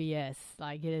 It's all BS.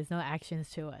 Like there's no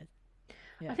actions to it.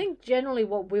 Yeah. I think generally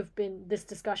this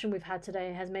discussion we've had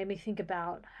today has made me think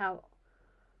about how,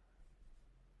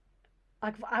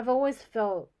 like, I've always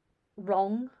felt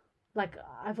wrong. Like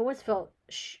I've always felt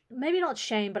maybe not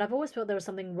shame, but I've always felt there was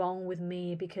something wrong with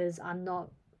me because I'm not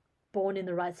born in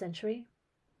the right century.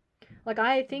 Like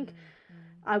I think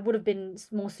I would have been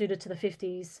more suited to the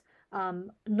 50s,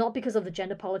 not because of the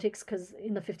gender politics, because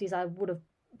in the 50s I would have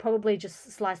probably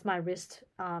just sliced my wrist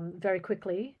very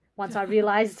quickly once I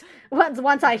realized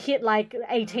once I hit like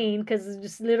 18, because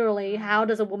just literally how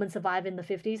does a woman survive in the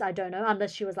 50s? I don't know,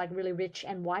 unless she was like really rich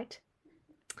and white.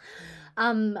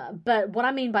 But what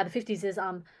I mean by the 50s is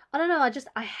I don't know,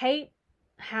 I hate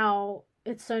how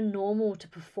it's so normal to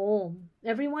perform.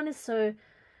 Everyone is so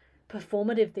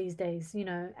performative these days, you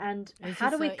know, and how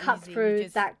do we cut through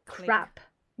that crap,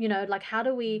 you know? Like how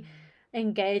do we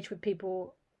engage with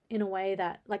people in a way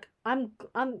that, like, I'm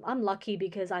lucky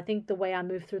because I think the way I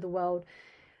move through the world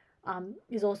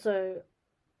is also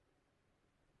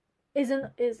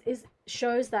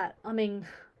shows that, I mean,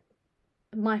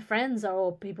 my friends are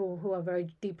all people who are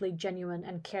very deeply genuine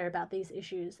and care about these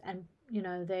issues, and you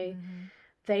know they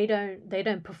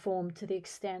don't perform to the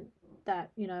extent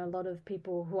that, you know, a lot of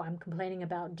people who I'm complaining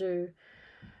about do,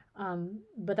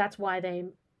 but that's why they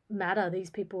matter.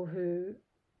 These people who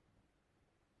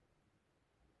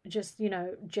just, you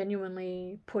know,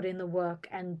 genuinely put in the work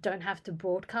and don't have to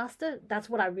broadcast it. That's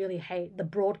what I really hate, the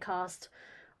broadcast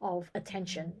of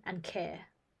attention and care.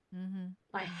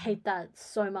 I hate that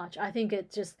so much. I think it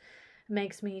just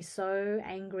makes me so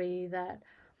angry that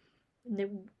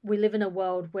we live in a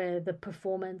world where the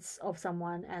performance of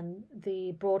someone and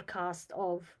the broadcast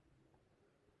of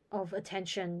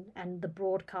attention and the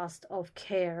broadcast of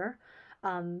care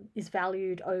is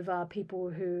valued over people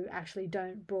who actually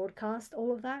don't broadcast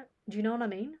all of that. Do you know what I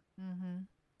mean?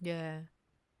 Yeah.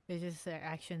 It's just their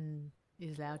action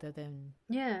is louder than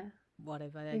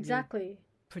whatever exactly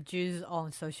produce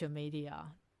on social media.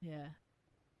 Yeah.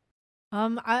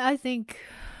 I think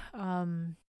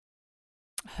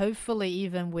hopefully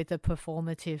even with the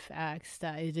performative acts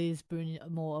that it is bringing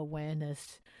more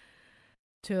awareness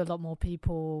to a lot more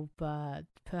people, but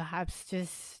perhaps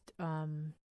just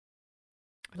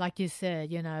like you said,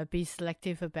 be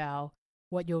selective about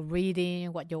what you're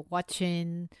reading, what you're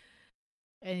watching,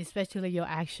 and especially your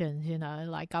actions.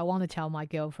 Like I want to tell my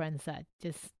girlfriends that,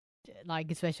 just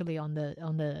like especially on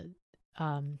the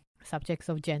subjects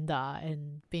of gender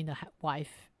and being a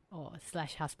wife or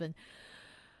 / husband,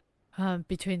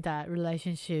 between that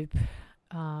relationship,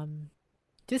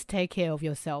 just take care of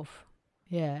yourself,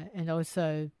 and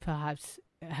also perhaps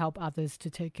help others to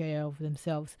take care of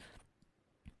themselves.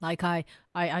 Like I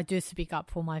do speak up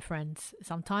for my friends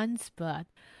sometimes, but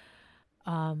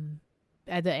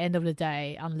at the end of the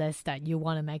day, unless that you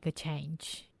want to make a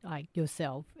change like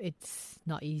yourself, it's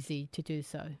not easy to do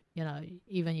so.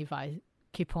 Even if I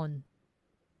keep on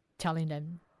telling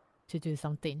them to do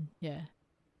something. Yeah.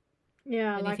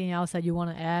 Anything else that you want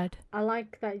to add? I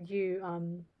like that you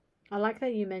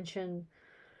mention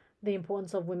the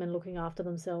importance of women looking after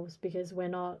themselves, because we're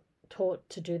not taught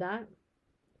to do that.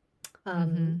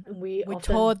 And we're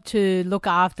taught to look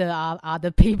after other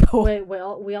people.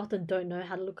 We often don't know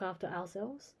how to look after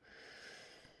ourselves.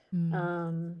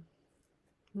 Mum,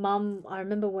 I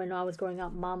remember when I was growing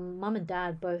up, mum and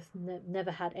dad both never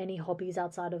had any hobbies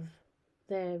outside of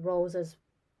their roles as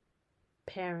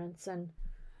parents, and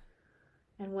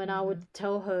when I would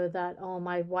tell her that, oh,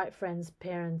 my white friend's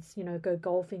parents, go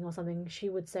golfing or something, she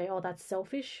would say, oh, that's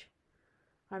selfish.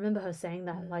 I remember her saying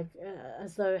that, like,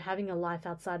 as though having a life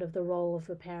outside of the role of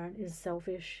a parent is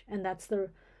selfish. And that's the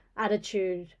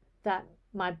attitude that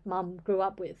my mum grew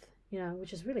up with,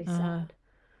 which is really sad.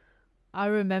 I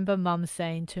remember mum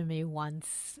saying to me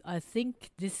once, I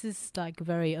think this is like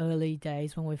very early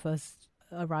days when we first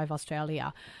arrived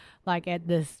Australia, like at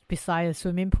this beside a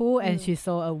swimming pool, and she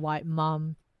saw a white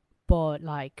mum bought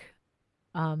like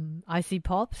icy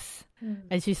pops,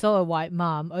 and she saw a white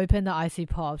mum open the icy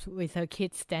pops with her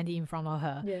kids standing in front of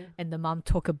her, and the mum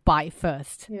took a bite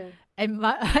first,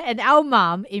 and our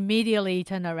mum immediately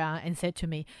turned around and said to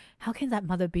me, how can that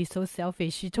mother be so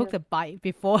selfish? She took the bite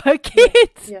before her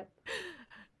kids.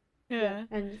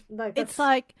 And like it's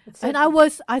like, and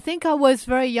I think I was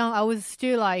very young. I was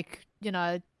still like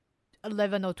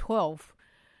 11 or 12.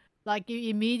 Like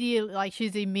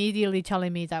she's immediately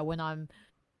telling me that when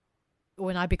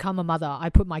I become a mother, I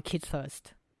put my kids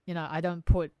first. I don't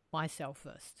put myself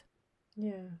first.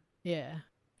 Yeah.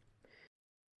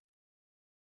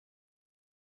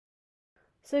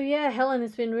 So Helen,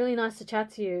 it's been really nice to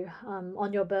chat to you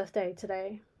on your birthday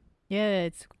today. Yeah,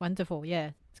 it's wonderful.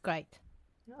 Yeah, it's great.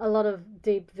 A lot of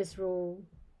deep, visceral,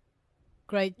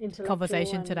 great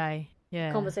conversation today.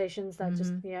 Yeah, conversations that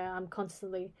just I'm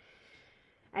constantly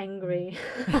angry,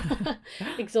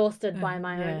 exhausted by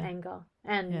my own anger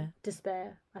and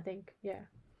despair, I think.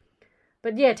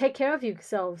 But take care of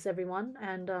yourselves, everyone,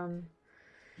 and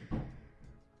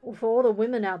for all the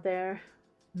women out there,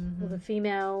 or the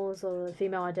females or the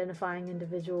female identifying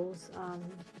individuals,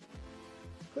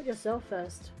 put yourself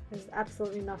first. There's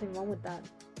absolutely nothing wrong with that.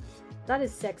 That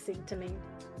is sexy to me.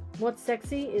 What's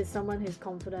sexy is someone who's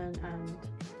confident and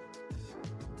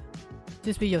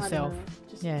just be yourself.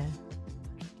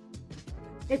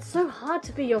 It's so hard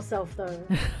to be yourself, though.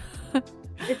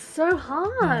 It's so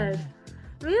hard.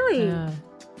 Really.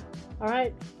 All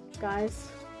right, guys.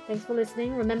 Thanks for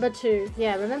listening. Remember to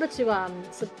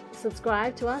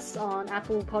subscribe to us on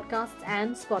Apple Podcasts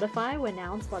and Spotify. We're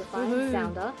now on Spotify and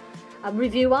Sounder.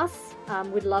 Review us.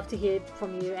 We'd love to hear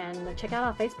from you, and check out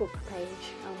our Facebook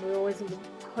page. We're always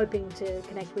hoping to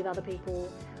connect with other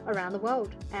people around the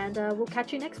world. And we'll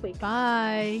catch you next week.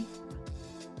 Bye.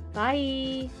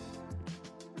 Bye.